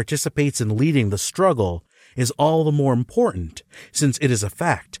which participates in leading the struggle is all the more important, since it is a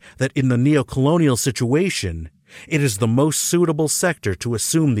fact that in the neo-colonial situation, it is the most suitable sector to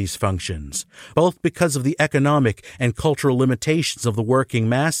assume these functions, both because of the economic and cultural limitations of the working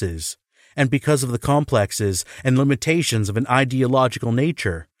masses, and because of the complexes and limitations of an ideological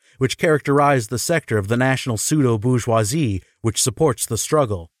nature, which characterize the sector of the national pseudo-bourgeoisie which supports the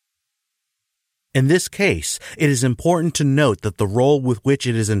struggle. In this case, it is important to note that the role with which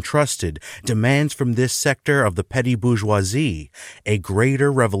it is entrusted demands from this sector of the petty bourgeoisie a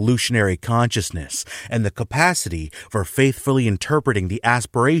greater revolutionary consciousness and the capacity for faithfully interpreting the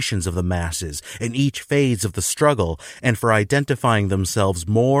aspirations of the masses in each phase of the struggle and for identifying themselves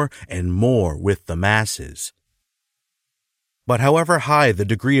more and more with the masses. But however high the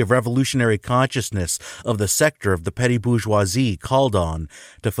degree of revolutionary consciousness of the sector of the petty bourgeoisie called on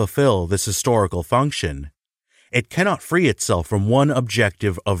to fulfill this historical function, it cannot free itself from one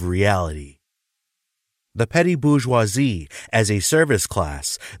objective of reality. The petty bourgeoisie as a service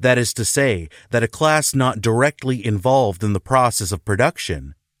class, that is to say, that a class not directly involved in the process of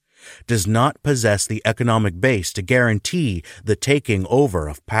production, does not possess the economic base to guarantee the taking over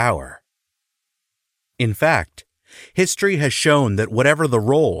of power. In fact, history has shown that whatever the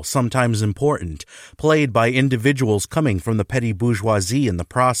role, sometimes important, played by individuals coming from the petty bourgeoisie in the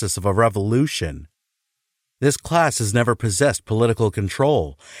process of a revolution, this class has never possessed political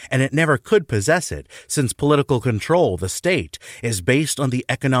control, and it never could possess it, since political control, the state, is based on the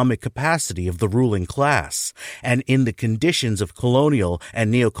economic capacity of the ruling class, and in the conditions of colonial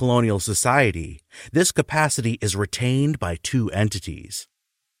and neo-colonial society, this capacity is retained by two entities: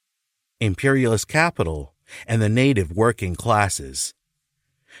 imperialist capital and the native working classes.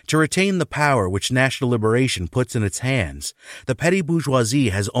 To retain the power which national liberation puts in its hands, the petty bourgeoisie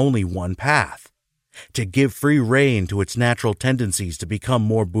has only one path: to give free rein to its natural tendencies to become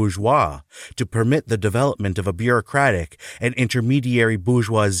more bourgeois, to permit the development of a bureaucratic and intermediary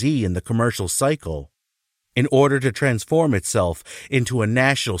bourgeoisie in the commercial cycle, in order to transform itself into a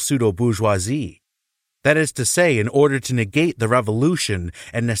national pseudo-bourgeoisie. That is to say, in order to negate the revolution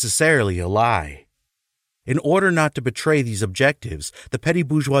and necessarily a lie. In order not to betray these objectives, the petty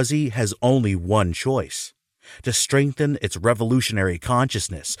bourgeoisie has only one choice: to strengthen its revolutionary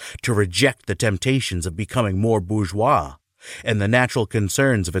consciousness, to reject the temptations of becoming more bourgeois and the natural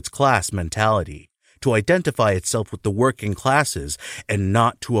concerns of its class mentality, to identify itself with the working classes and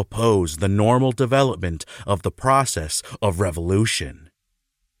not to oppose the normal development of the process of revolution.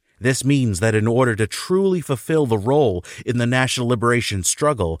 This means that in order to truly fulfill the role in the national liberation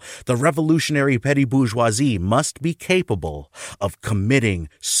struggle, the revolutionary petty bourgeoisie must be capable of committing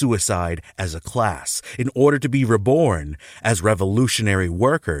suicide as a class in order to be reborn as revolutionary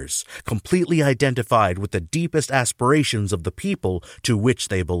workers, completely identified with the deepest aspirations of the people to which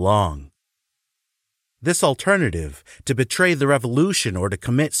they belong. This alternative, to betray the revolution or to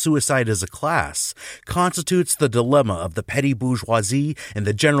commit suicide as a class, constitutes the dilemma of the petty bourgeoisie and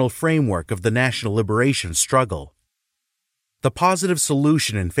the general framework of the national liberation struggle. The positive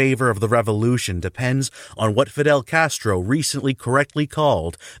solution in favor of the revolution depends on what Fidel Castro recently correctly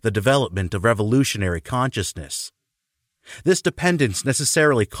called the development of revolutionary consciousness. This dependence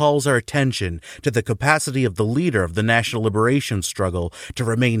necessarily calls our attention to the capacity of the leader of the national liberation struggle to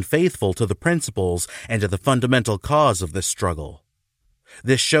remain faithful to the principles and to the fundamental cause of this struggle.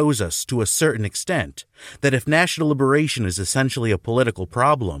 This shows us, to a certain extent, that if national liberation is essentially a political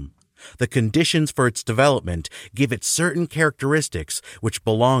problem, the conditions for its development give it certain characteristics which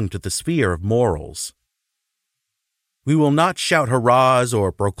belong to the sphere of morals. We will not shout hurrahs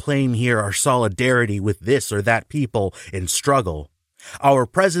or proclaim here our solidarity with this or that people in struggle. Our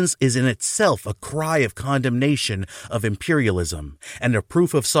presence is in itself a cry of condemnation of imperialism and a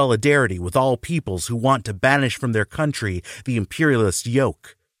proof of solidarity with all peoples who want to banish from their country the imperialist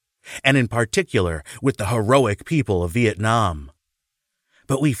yoke, and in particular with the heroic people of Vietnam.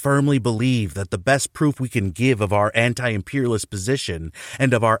 But we firmly believe that the best proof we can give of our anti-imperialist position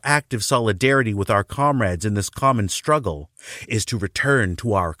and of our active solidarity with our comrades in this common struggle is to return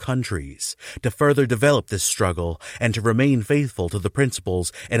to our countries, to further develop this struggle, and to remain faithful to the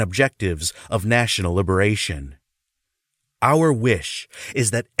principles and objectives of national liberation. Our wish is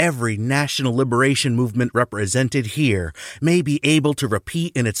that every national liberation movement represented here may be able to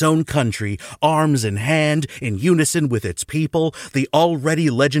repeat in its own country, arms in hand, in unison with its people, the already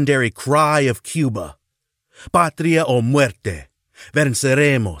legendary cry of Cuba: Patria o muerte,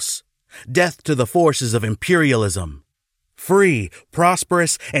 venceremos, death to the forces of imperialism, free,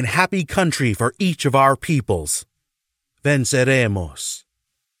 prosperous, and happy country for each of our peoples, venceremos.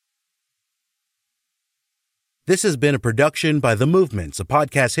 This has been a production by The Movements, a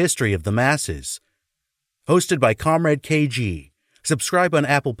podcast history of the masses. Hosted by Comrade KG. Subscribe on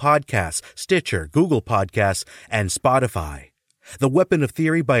Apple Podcasts, Stitcher, Google Podcasts, and Spotify. The Weapon of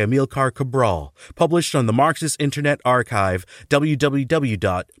Theory by Amilcar Cabral. Published on the Marxist Internet Archive,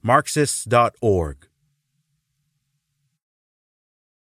 www.marxists.org.